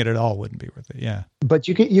that doing it at all wouldn't be worth it. Yeah, but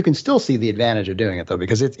you can still see the advantage of doing it though,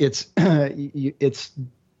 because it's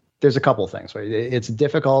there's a couple of things. Right? It's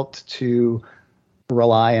difficult to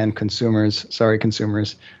rely on consumers,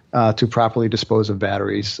 to properly dispose of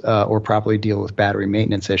batteries or properly deal with battery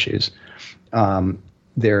maintenance issues.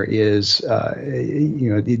 There is,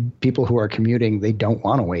 the people who are commuting, they don't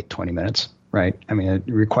want to wait 20 minutes, right? I mean, it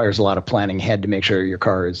requires a lot of planning ahead to make sure your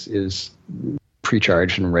car is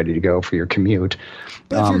pre-charged and ready to go for your commute.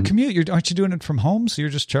 But if your commute, aren't you doing it from home? So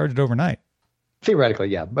you're just charged overnight. Theoretically,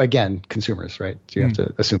 yeah. Again, consumers, right? So you have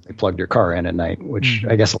to assume they plugged your car in at night, which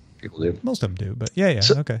I guess a lot of people do. Most of them do, but yeah,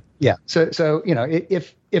 okay. Yeah. So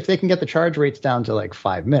if they can get the charge rates down to like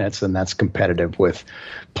 5 minutes, then that's competitive with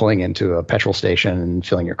pulling into a petrol station and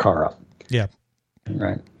filling your car up. Yeah.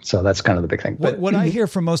 Right. So that's kind of the big thing. But what I hear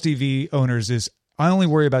from most EV owners is I only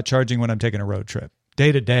worry about charging when I'm taking a road trip.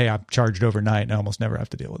 Day to day, I'm charged overnight and I almost never have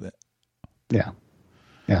to deal with it. Yeah.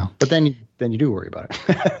 Yeah. But then you do worry about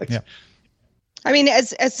it. Yeah. I mean,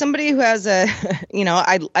 as somebody who has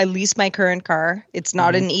I lease my current car. It's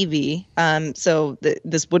not an EV, so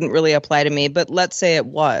this wouldn't really apply to me. But let's say it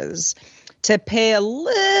was to pay a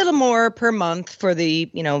little more per month for the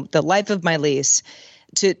life of my lease.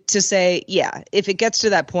 To say, yeah, if it gets to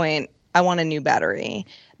that point, I want a new battery.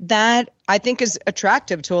 That I think is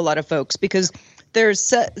attractive to a lot of folks because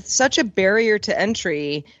there's such a barrier to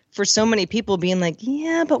entry for so many people being like,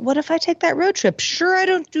 yeah, but what if I take that road trip? Sure, I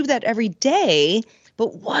don't do that every day,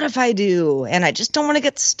 but what if I do? And I just don't want to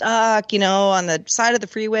get stuck, on the side of the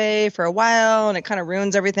freeway for a while, and it kind of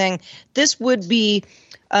ruins everything. This would be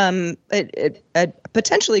a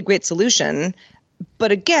potentially great solution.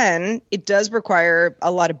 But again, it does require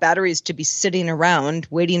a lot of batteries to be sitting around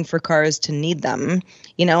waiting for cars to need them,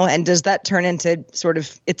 and does that turn into sort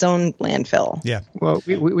of its own landfill? Yeah. Well,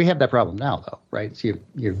 we have that problem now, though, right? So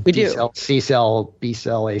you we D-cell, C-cell,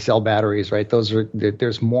 B-cell, A-cell batteries, right?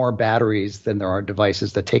 There's more batteries than there are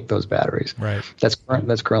devices that take those batteries. Right. That's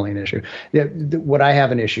currently an issue. What I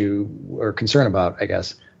have an issue or concern about, I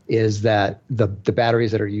guess, is that the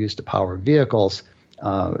batteries that are used to power vehicles,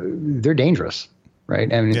 they're dangerous.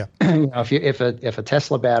 Right. I mean, if a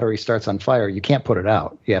Tesla battery starts on fire, you can't put it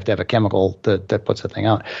out. You have to have a chemical that puts the thing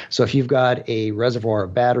out. So if you've got a reservoir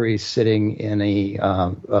of batteries sitting in a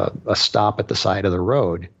stop at the side of the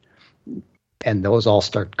road, and those all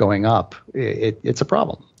start going up, it's a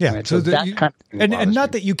problem. Yeah. Right? So that kind of thing and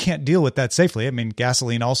not that you can't deal with that safely. I mean,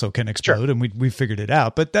 gasoline also can explode, and we figured it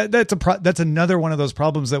out. But that's another one of those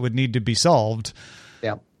problems that would need to be solved.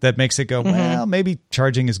 Yeah. That makes it go, well, maybe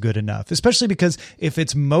charging is good enough, especially because if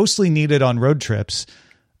it's mostly needed on road trips,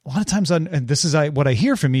 a lot of times and this is what I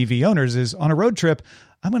hear from EV owners is on a road trip,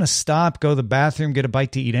 I'm going to stop, go to the bathroom, get a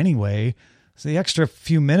bite to eat anyway. So the extra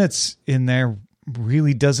few minutes in there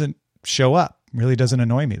really doesn't show up, really doesn't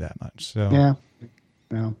annoy me that much. So yeah.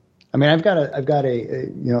 I mean, I've got a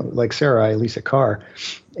like Sarah, I lease a car,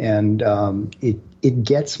 and it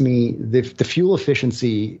gets me the fuel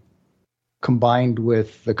efficiency combined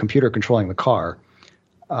with the computer controlling the car.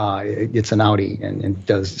 It's an Audi and it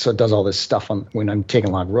does all this stuff when I'm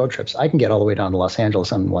taking long road trips. I can get all the way down to Los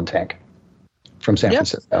Angeles on one tank from San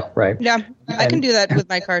Francisco, right? Yeah, I can do that with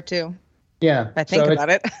my car too. Yeah, I think about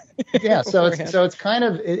it. Yeah, so it's kind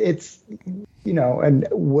of it's and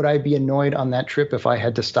would I be annoyed on that trip if I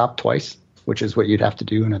had to stop twice, which is what you'd have to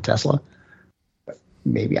do in a Tesla?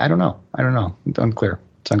 Maybe. I don't know. It's unclear.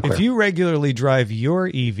 If you regularly drive your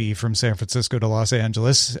EV from San Francisco to Los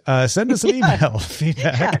Angeles, send us an email.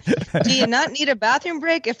 Feedback. Yeah. Do you not need a bathroom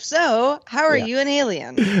break? If so, how are you an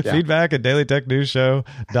alien? Yeah. Feedback at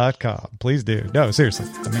dailytechnewsshow.com. Please do. No, seriously.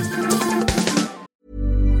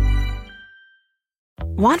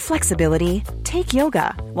 Want flexibility? Take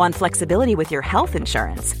yoga. Want flexibility with your health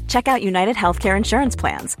insurance? Check out United Healthcare Insurance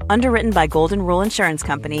Plans. Underwritten by Golden Rule Insurance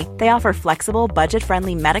Company, they offer flexible,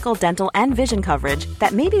 budget-friendly medical, dental, and vision coverage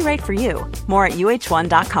that may be right for you. More at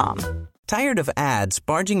UH1.com. Tired of ads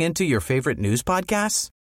barging into your favorite news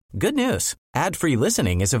podcasts? Good news. Ad-free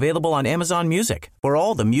listening is available on Amazon Music for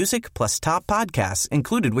all the music plus top podcasts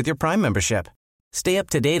included with your Prime membership. Stay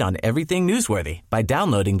up to date on everything newsworthy by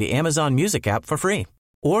downloading the Amazon Music app for free.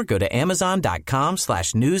 Or go to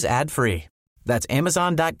amazon.com/news ad free. That's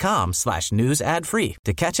amazon.com/news ad free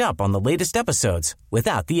to catch up on the latest episodes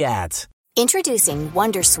without the ads. Introducing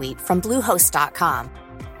Wondersuite from Bluehost.com.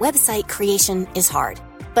 Website creation is hard,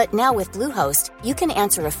 but now with Bluehost, you can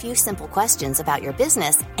answer a few simple questions about your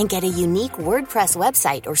business and get a unique WordPress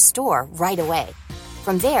website or store right away.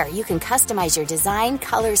 From there, you can customize your design,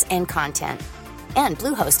 colors, and content. And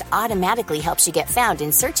Bluehost automatically helps you get found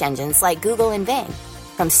in search engines like Google and Bing.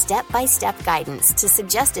 From step-by-step guidance to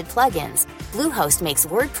suggested plugins, Bluehost makes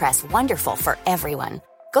WordPress wonderful for everyone.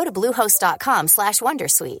 Go to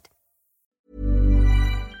bluehost.com/wondersuite.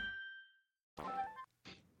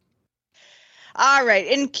 All right.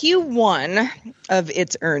 In Q1 of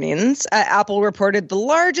its earnings, Apple reported the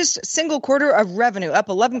largest single quarter of revenue, up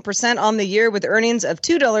 11% on the year, with earnings of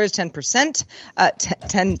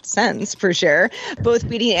 $2.10 per share, both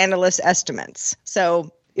beating analysts' estimates.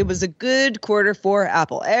 So it was a good quarter for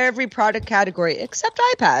Apple. Every product category except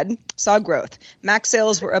iPad saw growth. Mac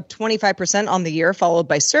sales were up 25% on the year, followed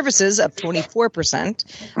by services up 24%.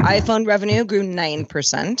 iPhone revenue grew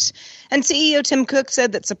 9%. And CEO Tim Cook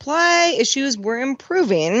said that supply issues were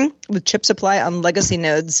improving, with chip supply on legacy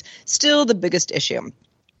nodes still the biggest issue.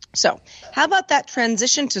 So how about that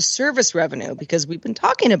transition to service revenue? Because we've been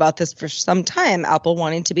talking about this for some time, Apple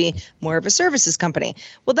wanting to be more of a services company.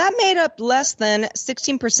 Well, that made up less than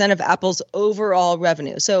 16% of Apple's overall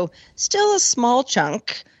revenue. So still a small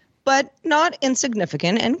chunk, but not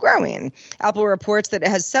insignificant and growing. Apple reports that it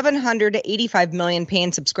has 785 million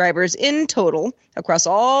paying subscribers in total across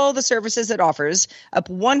all the services it offers, up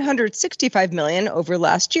 165 million over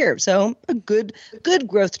last year. So a good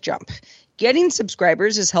growth jump. Getting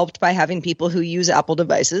subscribers is helped by having people who use Apple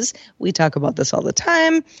devices. We talk about this all the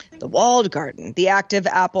time. The walled garden. The active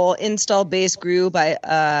Apple install base grew by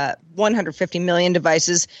 150 million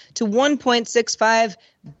devices to 1.65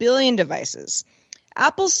 billion devices.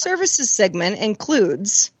 Apple's services segment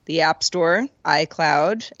includes the App Store,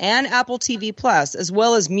 iCloud, and Apple TV Plus, as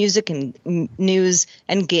well as music and news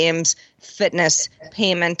and games, fitness,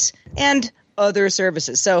 payment, and other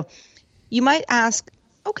services. So you might ask,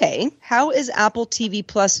 okay, how is Apple TV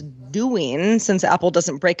Plus doing, since Apple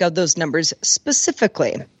doesn't break out those numbers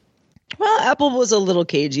specifically? Well, Apple was a little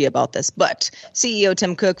cagey about this, but CEO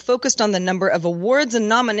Tim Cook focused on the number of awards and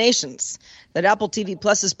nominations that Apple TV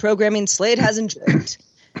Plus's programming slate has enjoyed.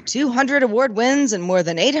 200 award wins and more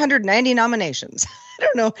than 890 nominations. I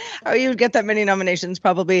don't know how you would get that many nominations.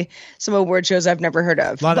 Probably some award shows I've never heard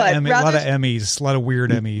of. A lot of Emmys, a lot of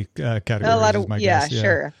weird Emmy categories. Yeah,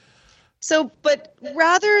 sure. So, but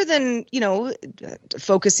rather than,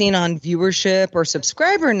 focusing on viewership or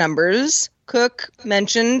subscriber numbers, Cook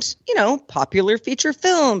mentioned, popular feature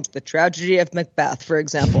films, The Tragedy of Macbeth, for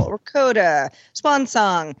example, or Coda, Swan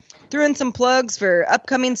Song, threw in some plugs for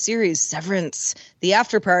upcoming series, Severance, The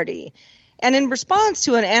After Party. And in response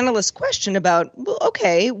to an analyst question about, well,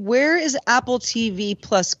 okay, where is Apple TV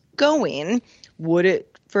Plus going? Would it,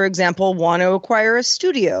 for example, want to acquire a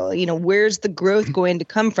studio? Where's the growth going to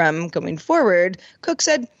come from going forward? Cook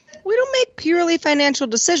said, we don't make purely financial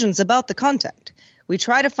decisions about the content. We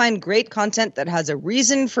try to find great content that has a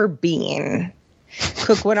reason for being.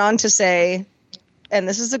 Cook went on to say, and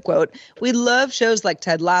this is a quote, we love shows like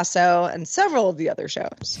Ted Lasso and several of the other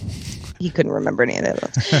shows. He couldn't remember any of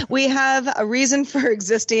those. We have a reason for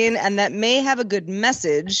existing, and that may have a good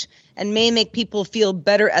message and may make people feel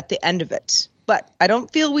better at the end of it. But I don't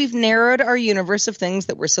feel we've narrowed our universe of things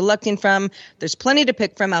that we're selecting from. There's plenty to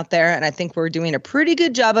pick from out there, and I think we're doing a pretty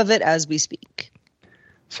good job of it as we speak.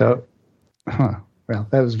 So, well,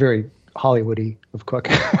 that was very Hollywoody of Cook.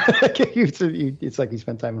 It's like you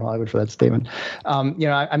spent time in Hollywood for that statement. I'm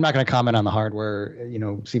not going to comment on the hardware.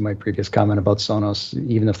 See my previous comment about Sonos.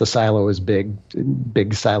 Even if the silo is big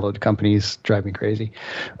siloed companies drive me crazy.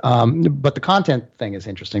 But the content thing is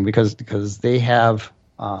interesting because they have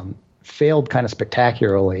failed kind of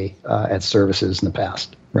spectacularly at services in the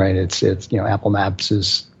past, right? It's Apple Maps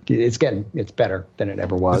is it's better than it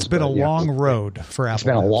ever was. It's been a long road for Apple. It's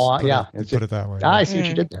been a long, put it that way. I see what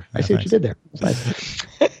you did there. I see what you did there.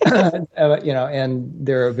 And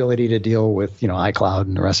their ability to deal with iCloud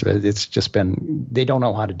and the rest of it. It's just been, they don't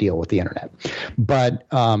know how to deal with the internet. But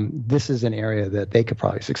this is an area that they could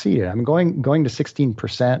probably succeed in. I mean, going to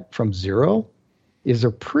 16% from zero is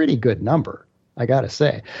a pretty good number, I got to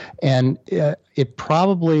say. And it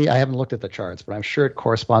probably, I haven't looked at the charts, but I'm sure it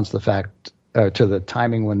corresponds to the fact, to the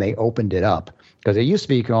timing when they opened it up. Because it used to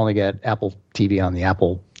be you can only get Apple TV on the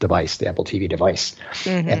Apple device, the Apple TV device.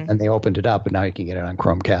 Mm-hmm. And they opened it up, and now you can get it on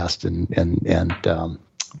Chromecast and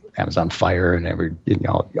Amazon Fire and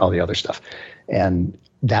all the other stuff. And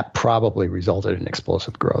that probably resulted in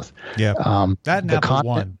explosive growth. Yeah, that and Apple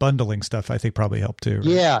One bundling stuff, I think, probably helped too. Right?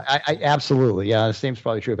 Yeah, I absolutely. Yeah, the same is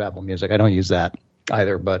probably true of Apple Music. I don't use that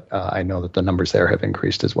either, but I know that the numbers there have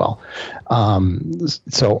increased as well.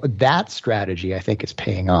 So that strategy, I think, is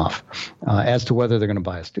paying off. As to whether they're going to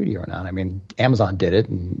buy a studio or not, I mean, Amazon did it,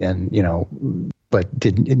 and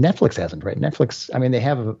Netflix hasn't, right? Netflix, I mean, they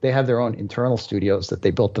have their own internal studios that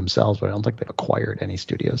they built themselves, but I don't think they've acquired any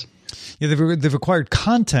studios. Yeah, they've acquired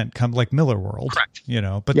content, like Miller World, correct?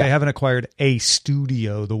 But they haven't acquired a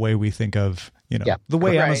studio the way we think of, the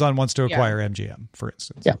way Amazon wants to acquire MGM, for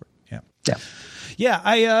instance.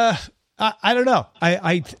 I don't know.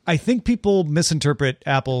 I think people misinterpret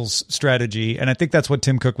Apple's strategy, and I think that's what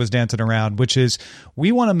Tim Cook was dancing around, which is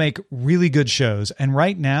we want to make really good shows, and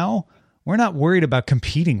right now we're not worried about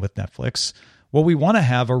competing with Netflix. What we want to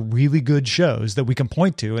have are really good shows that we can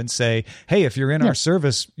point to and say, hey, if you're in our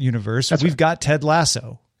service universe, we've got Ted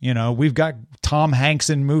Lasso. We've got Tom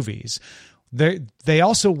Hanks in movies. They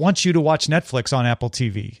also want you to watch Netflix on Apple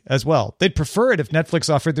TV as well. They'd prefer it if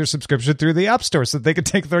Netflix offered their subscription through the App Store so that they could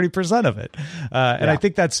take 30% of it. And I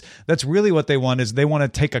think that's really what they want, is they want to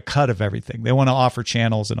take a cut of everything. They want to offer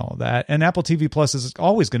channels and all of that. And Apple TV Plus is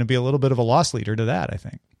always going to be a little bit of a loss leader to that, I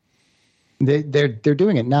think. They're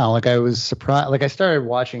doing it now. Like, I was surprised. Like, I started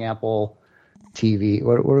watching Apple TV.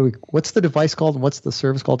 What's the device called? What's the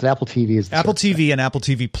service called? Apple TV is the Apple service, TV, and Apple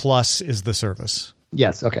TV Plus is the service.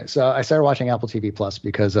 Yes. Okay. So I started watching Apple TV Plus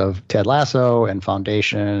because of Ted Lasso and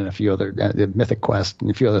Foundation and a few other Mythic Quest and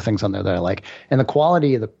a few other things on there that I like. And the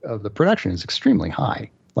quality of the production is extremely high.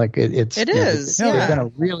 Like it is. They've done a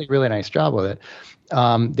really, really nice job with it.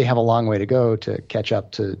 They have a long way to go to catch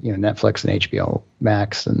up to Netflix and HBO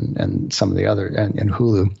Max and some of the other and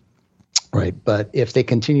Hulu, right? But if they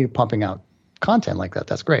continue pumping out content like that,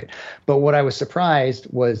 that's great. But what I was surprised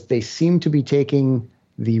was they seem to be taking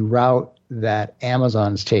the route that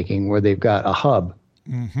Amazon's taking, where they've got a hub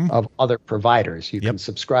of other providers. You can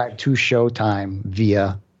subscribe to Showtime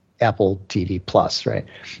via Apple TV Plus, right?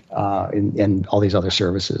 And all these other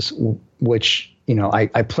services, which,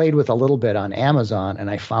 I played with a little bit on Amazon and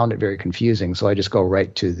I found it very confusing. So I just go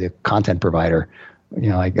right to the content provider.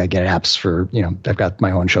 I get apps for, I've got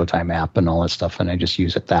my own Showtime app and all that stuff, and I just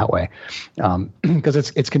use it that way. Because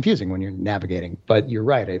it's confusing when you're navigating. But you're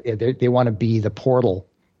right. They want to be the portal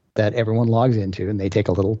that everyone logs into, and they take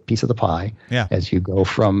a little piece of the pie as you go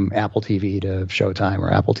from Apple TV to Showtime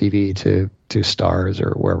or Apple TV to Stars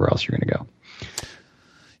or wherever else you're going to go.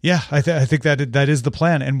 Yeah, I think that is the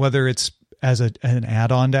plan. And whether it's as an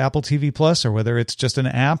add-on to Apple TV Plus or whether it's just an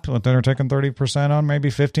app that they're taking 30% on, maybe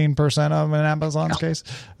 15% of in Amazon's case,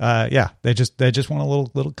 they just want a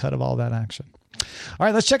little cut of all that action. All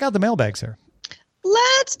right, let's check out the mailbags here.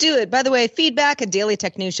 Let's do it. By the way, feedback at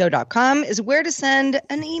dailytechnewsshow.com is where to send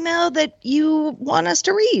an email that you want us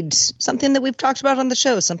to read, something that we've talked about on the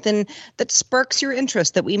show, something that sparks your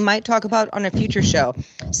interest that we might talk about on a future show,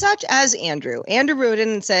 such as Andrew. Andrew wrote in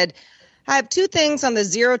and said, I have two things on the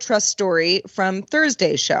Zero Trust story from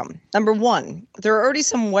Thursday's show. Number one, there are already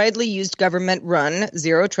some widely used government-run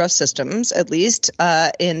Zero Trust systems, at least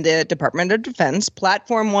in the Department of Defense.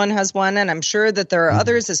 Platform One has one, and I'm sure that there are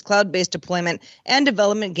others as cloud-based deployment and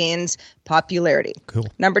development gains popularity. Cool.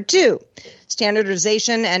 Number two,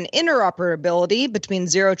 standardization and interoperability between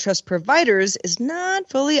Zero Trust providers is not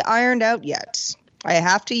fully ironed out yet. I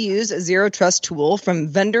have to use a Zero Trust tool from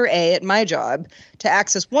vendor A at my job to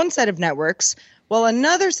access one set of networks, while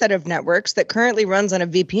another set of networks that currently runs on a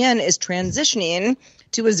VPN is transitioning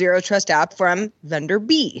to a Zero Trust app from vendor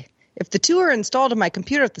B. If the two are installed on my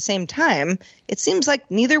computer at the same time, it seems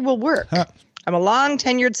like neither will work. I'm a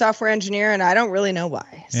long-tenured software engineer, and I don't really know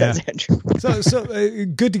why, says Andrew. So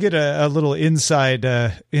good to get a little inside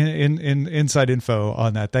inside info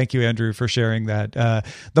on that. Thank you, Andrew, for sharing that.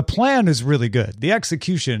 The plan is really good. The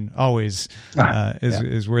execution always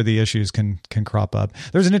is where the issues can crop up.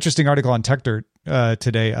 There's an interesting article on TechDirt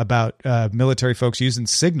today about military folks using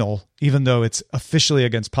Signal, even though it's officially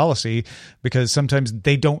against policy, because sometimes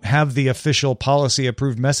they don't have the official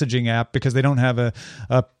policy-approved messaging app because they don't have a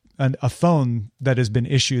phone that has been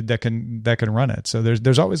issued that can run it. So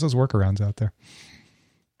there's always those workarounds out there.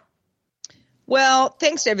 Well,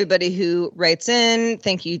 thanks to everybody who writes in.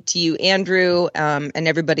 Thank you to you, Andrew, and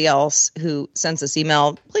everybody else who sends us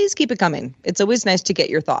email. Please keep it coming. It's always nice to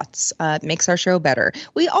get your thoughts. It makes our show better.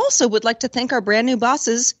 We also would like to thank our brand new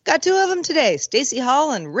bosses. Got two of them today, Stacey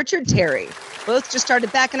Hall and Richard Terry. Both just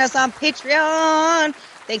started backing us on Patreon.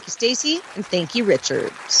 Thank you, Stacey, and thank you,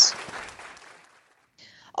 Richard.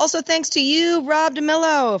 Also, thanks to you, Rob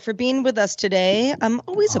DeMillo, for being with us today.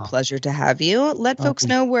 Always a pleasure to have you. Let folks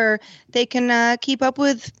know where they can keep up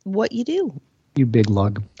with what you do. You big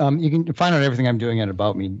lug. You can find out everything I'm doing at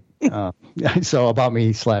About Me. So About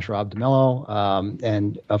Me/Rob DeMillo.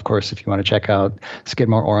 And, of course, if you want to check out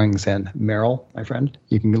Skidmore, Orings, and Merrill, my friend,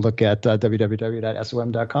 you can look at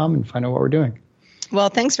www.som.com and find out what we're doing. Well,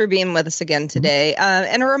 thanks for being with us again today.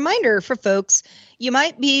 And a reminder for folks, you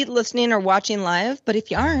might be listening or watching live, but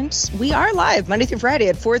if you aren't, we are live Monday through Friday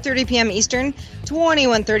at 4:30 p.m. Eastern,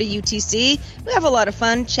 21:30 UTC. We have a lot of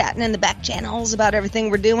fun chatting in the back channels about everything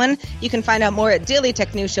we're doing. You can find out more at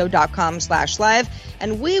dailytechnewsshow.com/live.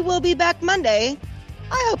 And we will be back Monday.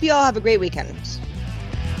 I hope you all have a great weekend.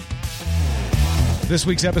 This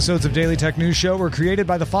week's episodes of Daily Tech News Show were created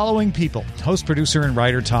by the following people. Host, producer, and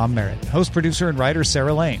writer Tom Merritt. Host, producer, and writer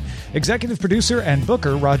Sarah Lane. Executive producer and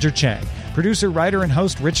booker Roger Chang. Producer, writer, and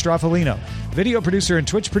host Rich Straffolino. Video producer and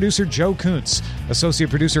Twitch producer Joe Kuntz. Associate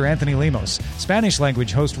producer Anthony Lemos. Spanish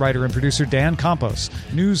language host, writer, and producer Dan Campos.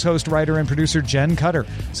 News host, writer, and producer Jen Cutter.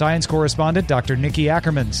 Science correspondent Dr. Nikki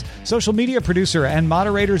Ackermans. Social media producer and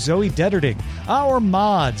moderator Zoe Detterding. Our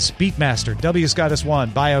mods, Beatmaster, W.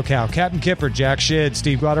 Scottus1, BioCow, Captain Kipper, Jack Shid,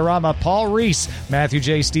 Steve Guadarrama, Paul Reese, Matthew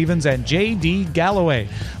J. Stevens, and J.D. Galloway.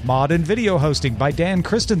 Mod and video hosting by Dan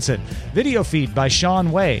Christensen. Video feed by Sean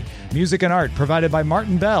Way. Music and art provided by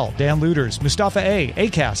Martin Bell, Dan Luders, Mustafa A.,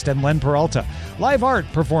 Acast, and Len Peralta. Live art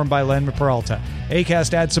performed by Len Peralta.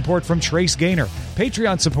 Acast ad support from Trace Gaynor.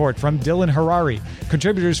 Patreon support from Dylan Harari.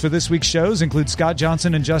 Contributors for this week's shows include Scott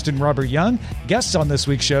Johnson and Justin Robert Young. Guests on this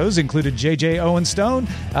week's shows included J.J. Owen Stone,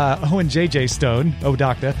 Owen J.J. Stone,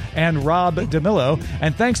 Odocta, and Rob DeMillo.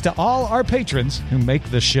 And thanks to all our patrons who make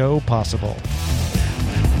the show possible.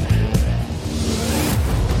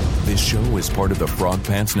 This show is part of the Frog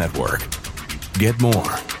Pants Network. Get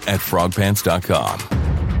more at frogpants.com.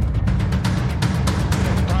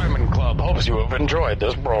 Diamond Club hopes you have enjoyed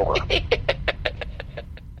this program.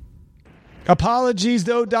 Apologies,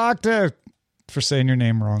 though, Doctor, for saying your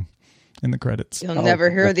name wrong in the credits. You'll never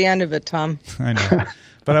hear the end of it, Tom. I know.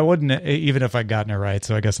 But I wouldn't, even if I'd gotten it right,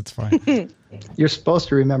 so I guess it's fine. You're supposed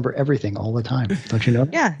to remember everything all the time. Don't you know?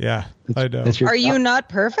 Yeah. Yeah, I know. Are you not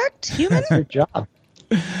perfect, human? That's your job.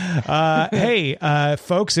 Hey,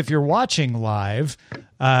 folks, if you're watching live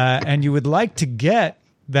and you would like to get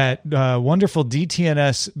that wonderful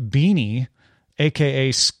DTNS beanie,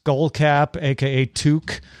 a.k.a. skull cap, a.k.a.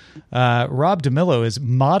 toque, Rob DeMillo is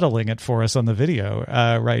modeling it for us on the video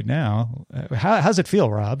right now. How's it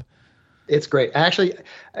feel, Rob? It's great. Actually,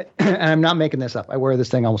 and I'm not making this up. I wear this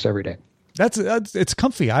thing almost every day. It's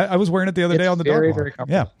comfy. I was wearing it the other day on the dog walk. Very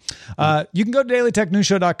comfortable. Yeah. You can go to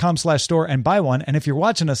dailytechnewsshow.com/store and buy one. And if you're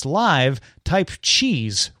watching us live, type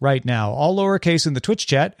cheese right now, all lowercase in the Twitch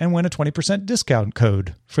chat, and win a 20% discount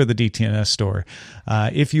code for the DTNS store.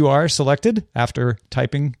 If you are selected after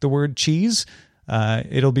typing the word cheese,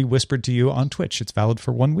 it'll be whispered to you on Twitch. It's valid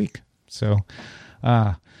for 1 week. So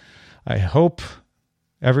I hope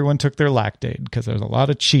everyone took their Lactaid, because there's a lot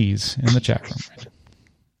of cheese in the chat room right now.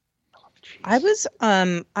 I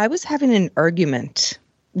was having an argument,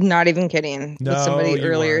 not even kidding, with somebody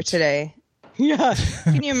earlier today. Yeah.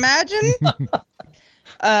 Can you imagine?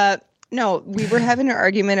 No, we were having an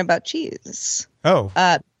argument about cheese. Oh.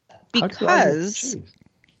 Because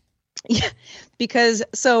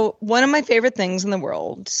so one of my favorite things in the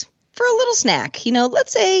world for a little snack,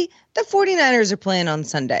 let's say the 49ers are playing on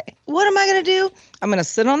Sunday. What am I going to do? I'm going to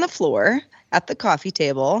sit on the floor at the coffee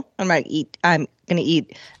table. I'm going to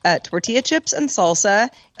eat tortilla chips and salsa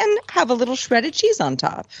and have a little shredded cheese on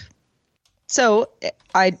top. So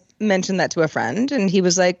I mentioned that to a friend, and he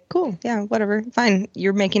was like, cool, yeah, whatever, fine,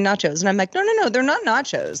 you're making nachos. And I'm like, no, they're not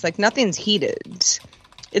nachos. Like, nothing's heated.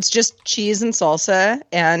 It's just cheese and salsa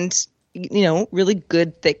and, really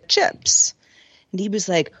good thick chips. And he was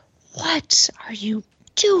like, what are you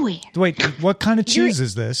doing? Wait, what kind of cheese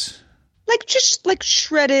is this? Just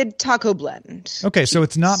shredded taco blend. Okay, so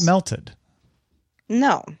it's not melted.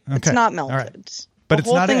 No, it's not melted. Right. But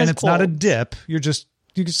it's not, and it's not a dip. You just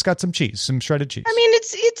got some cheese, some shredded cheese. I mean,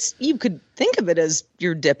 it's you could think of it as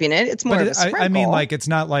you're dipping it. It's more of a sprinkle. I mean, it's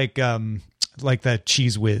not like that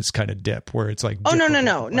Cheese Whiz kind of dip where it's like. Oh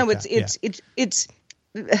no! It's.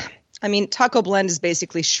 I mean, taco blend is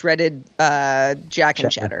basically shredded Jack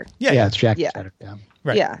and cheddar. Yeah, it's Jack and cheddar. Yeah,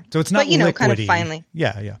 right. Yeah, so it's not liquidy. Kind of finely.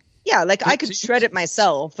 Yeah. Yeah, I could shred it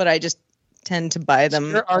myself, but I just tend to buy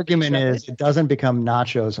them. Your argument is it doesn't become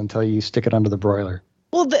nachos until you stick it under the broiler.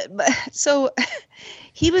 Well, so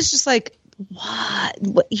he was just like, "What?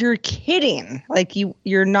 You're kidding? Like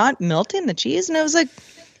you're not melting the cheese?" And I was like,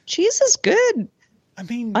 "Cheese is good. I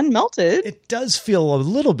mean, unmelted." It does feel a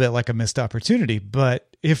little bit like a missed opportunity, but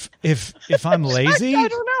if I'm lazy, I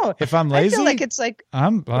don't know. If I'm lazy, I feel like it's like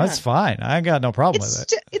that's fine. I got no problem with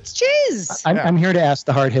it. It's cheese. I'm here to ask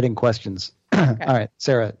the hard hitting questions. Okay. All right,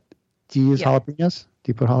 Sarah, do you use jalapenos? Do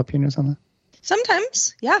you put jalapenos on that?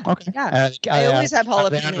 Sometimes, yeah. Okay. Yeah. I always have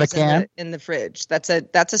jalapenos in the fridge. That's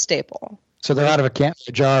a staple. So they're out of a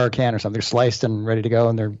jar or can or something. They're sliced and ready to go,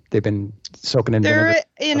 and they've been soaking in vinegar.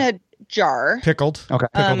 They're in a jar. Pickled. Okay.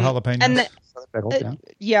 Pickled jalapenos. And Pickled,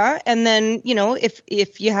 yeah, and then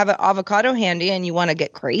if you have an avocado handy and you want to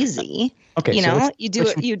get crazy, okay, you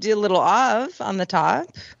do a little olive on the top.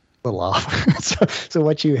 Little off. So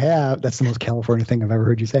what you have, that's the most California thing I've ever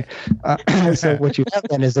heard you say. So what you have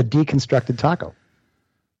then is a deconstructed taco.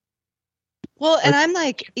 Well, and I'm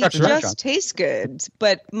like, it just tastes good.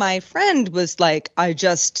 But my friend was like, I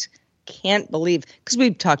just can't believe, because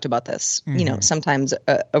we've talked about this, sometimes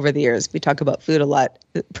over the years, we talk about food a lot,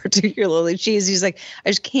 particularly cheese. He's like, I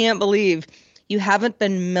just can't believe you haven't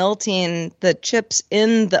been melting the chips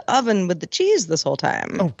in the oven with the cheese this whole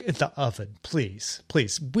time. Oh, in the oven, please.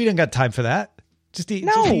 We don't got time for that. Just heat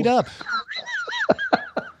up.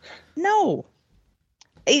 No.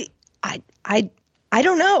 I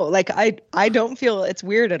don't know. Like I don't feel it's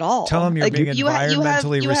weird at all. Tell them you're being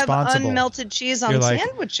environmentally responsible. You have unmelted cheese on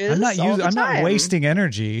sandwiches. I'm not wasting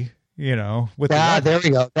energy. With there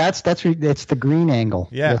we go. That's the green angle.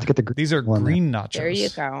 Yeah, you have to get the green. These are green nachos. There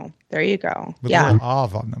you go. With a little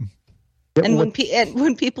olive on them. And when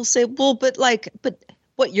people say, well, but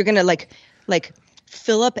what you're gonna like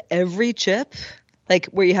fill up every chip, like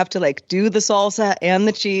where you have to like do the salsa and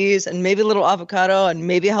the cheese and maybe a little avocado and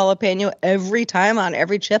maybe a jalapeno every time on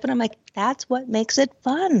every chip, and I'm like, that's what makes it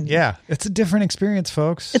fun. Yeah, it's a different experience,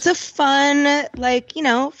 folks. It's a fun,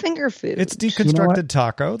 finger food. It's deconstructed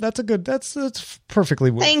taco. That's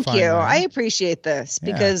perfectly Thank fine. You. I appreciate this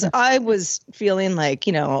because I was feeling like,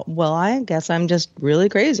 well, I guess I'm just really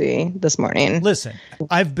crazy this morning. Listen,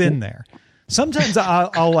 I've been there. Sometimes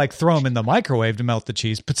I'll like throw them in the microwave to melt the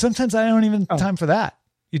cheese, but sometimes I don't even have time for that.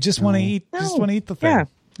 You just want to eat. Just want to eat the thing.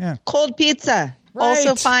 Yeah. Cold pizza,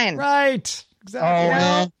 also fine. Right. Exactly. Oh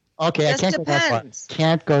man. Okay, I can't go that far.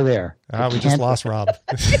 Can't go there. We just lost Rob.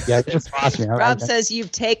 Yeah, just lost me. Rob says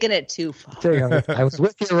you've taken it too far. I was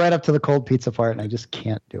with you right up to the cold pizza part, and I just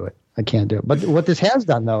can't do it. I can't do it. But what this has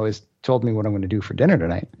done, though, is told me what I'm going to do for dinner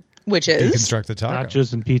tonight. Which is? Deconstructed taco.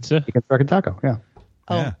 Nachos and pizza. Deconstructed taco, yeah.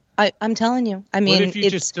 Oh, yeah. I'm telling you. I mean,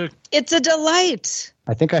 it's a delight.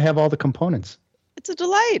 I think I have all the components. It's a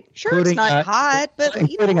delight. Sure, it's not hot, but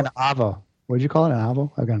including an avo. What did you call it? An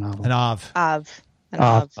avo? I've got an avo. An av. An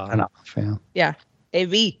av, yeah. Yeah.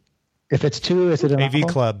 AV. If it's two, is it an AV avo?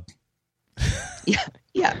 club? Yeah.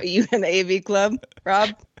 Are you in the AV club,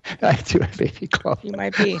 Rob? I do have AV club. You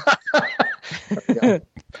might be.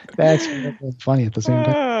 That's funny at the same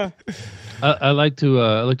time. I like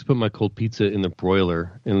to put my cold pizza in the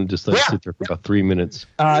broiler and just sit there for about 3 minutes.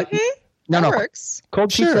 That works.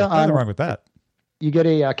 Cold pizza. Nothing wrong with that. You get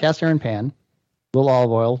a cast iron pan, a little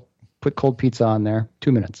olive oil, put cold pizza on there,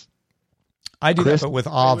 2 minutes. I do that, but with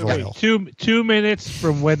olive oil. 2 minutes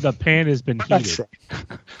from when the pan has been heated.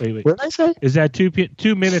 Wait. What did I say? Is that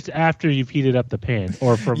 2 minutes after you've heated up the pan,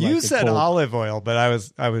 or from? You said olive oil, but I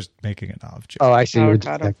was making an olive joke. Oh, I see.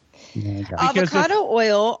 Avocado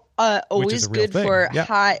oil always good for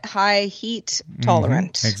high heat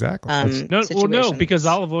tolerant. Mm-hmm. Exactly. No, because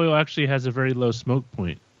olive oil actually has a very low smoke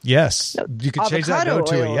point. Yes, you could change that no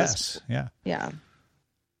to a yes. Yeah.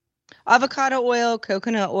 Avocado oil,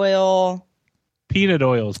 coconut oil. Peanut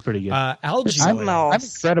oil is pretty good. Algae oil. oil. I'm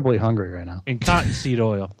incredibly hungry right now. And cottonseed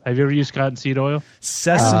oil. Have you ever used cottonseed oil?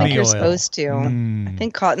 Sesame oil. I think you're supposed to. I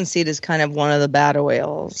think cottonseed is kind of one of the bad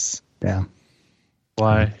oils. Yeah.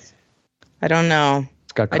 Why? I don't know.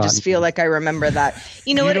 I just feel like I remember that.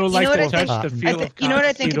 You know what I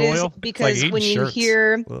think it is? Because when you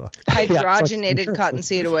hear hydrogenated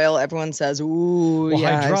cottonseed oil, everyone says, "Ooh,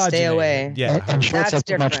 stay away." Yeah, and shorts have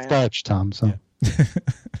too much starch, Tom. So. Yeah.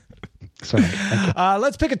 Sorry.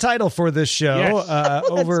 Let's pick a title for this show. Yes.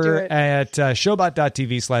 Over at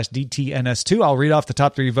showbot.tv/DTNS2. I'll read off the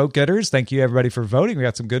top 3 vote getters. Thank you, everybody, for voting. We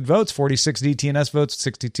got some good votes. 46 DTNS votes,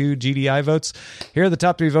 62 GDI votes. Here are the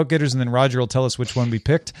top 3 vote getters, and then Roger will tell us which one we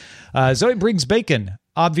picked. Zoe Brings Bacon.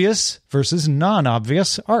 Obvious versus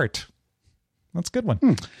non-obvious art. That's a good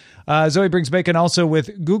one. Zoe Brings Bacon also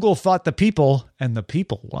with Google Thought the People, and the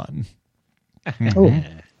People won.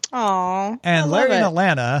 Aww. And Larry in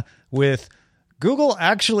Atlanta with Google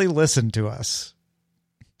actually listened to us.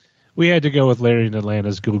 We had to go with Larry in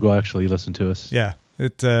Atlanta's Google actually listened to us. Yeah.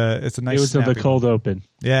 It's a nice. It was in the cold open.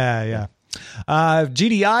 Yeah.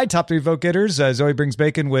 GDI, top 3 vote getters. Zoe Brings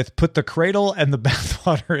Bacon with Put the Cradle and the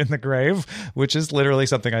Bathwater in the Grave, which is literally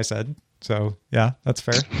something I said. So, yeah, that's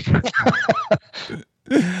fair.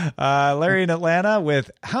 Larry in Atlanta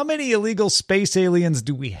with How many illegal space aliens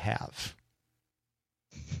do we have?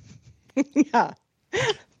 Yeah.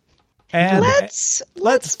 And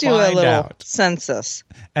let's do a little census.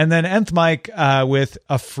 And then Nth Mike with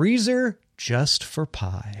A Freezer just for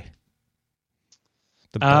pie.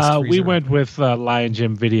 The best we went with Lion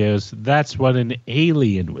Jim videos. That's what an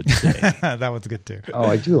alien would say. That one's good too. Oh,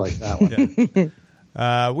 I do like that one.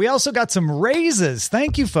 Yeah. We also got some raises.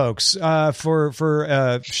 Thank you, folks,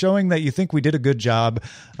 for showing that you think we did a good job.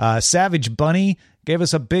 Savage Bunny gave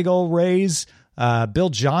us a big old raise. Bill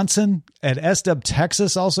Johnson at SW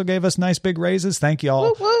Texas also gave us nice big raises. Thank you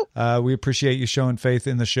all. Woo, woo. We appreciate you showing faith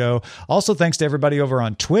in the show. Also, thanks to everybody over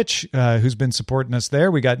on Twitch who's been supporting us there.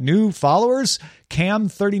 We got new followers,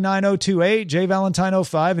 Cam39028, J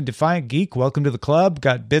Valentine05, and Defiant Geek. Welcome to the club.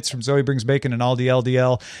 Got bits from Zoe Brings Bacon and Aldi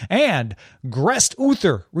LDL. And Grest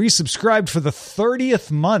Uther resubscribed for the 30th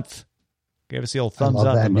month. Gave us the old thumbs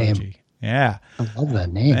up emoji. Name. Yeah. I love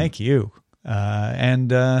that name. Thank you.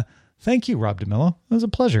 Thank you, Rob DeMillo. It was a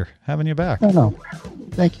pleasure having you back. Oh, no.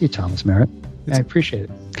 Thank you, Thomas Merritt. I appreciate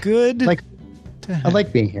it. Good. I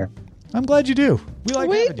like being here. I'm glad you do. We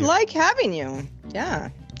like having you. Yeah.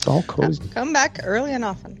 It's all cozy. Come back early and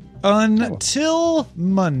often. Until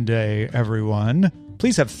Monday, everyone,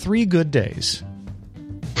 please have 3 good days.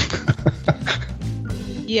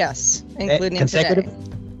 Yes, including consecutive? today.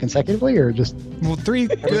 Consecutively or just... Well, 3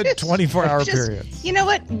 good 24-hour Just, periods. You know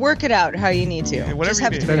what? Work it out how you need to. Yeah, whatever just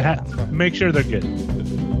have you to need. Make sure they're good.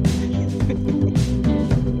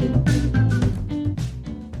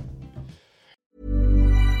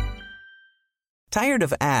 Tired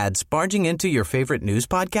of ads barging into your favorite news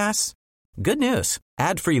podcasts? Good news.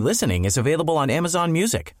 Ad-free listening is available on Amazon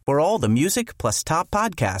Music for all the music plus top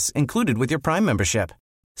podcasts included with your Prime membership.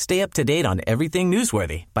 Stay up to date on everything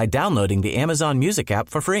newsworthy by downloading the Amazon Music app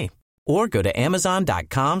for free or go to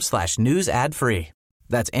amazon.com/news ad free.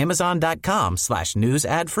 That's amazon.com/news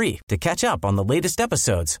ad free to catch up on the latest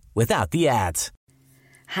episodes without the ads.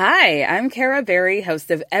 Hi, I'm Kara Berry, host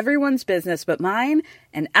of Everyone's Business But Mine,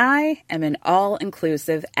 and I am an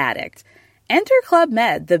all-inclusive addict. Enter Club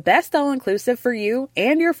Med, the best all-inclusive for you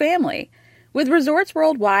and your family. With resorts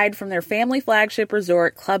worldwide, from their family flagship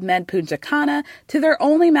resort, Club Med Punta Cana, to their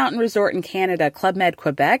only mountain resort in Canada, Club Med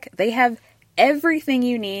Quebec, they have everything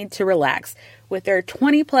you need to relax. With their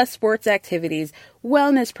 20-plus sports activities,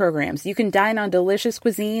 wellness programs, you can dine on delicious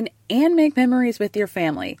cuisine and make memories with your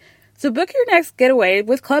family. So book your next getaway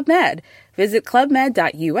with Club Med. Visit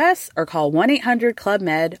clubmed.us or call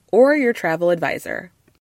 1-800-CLUB-MED or your travel advisor.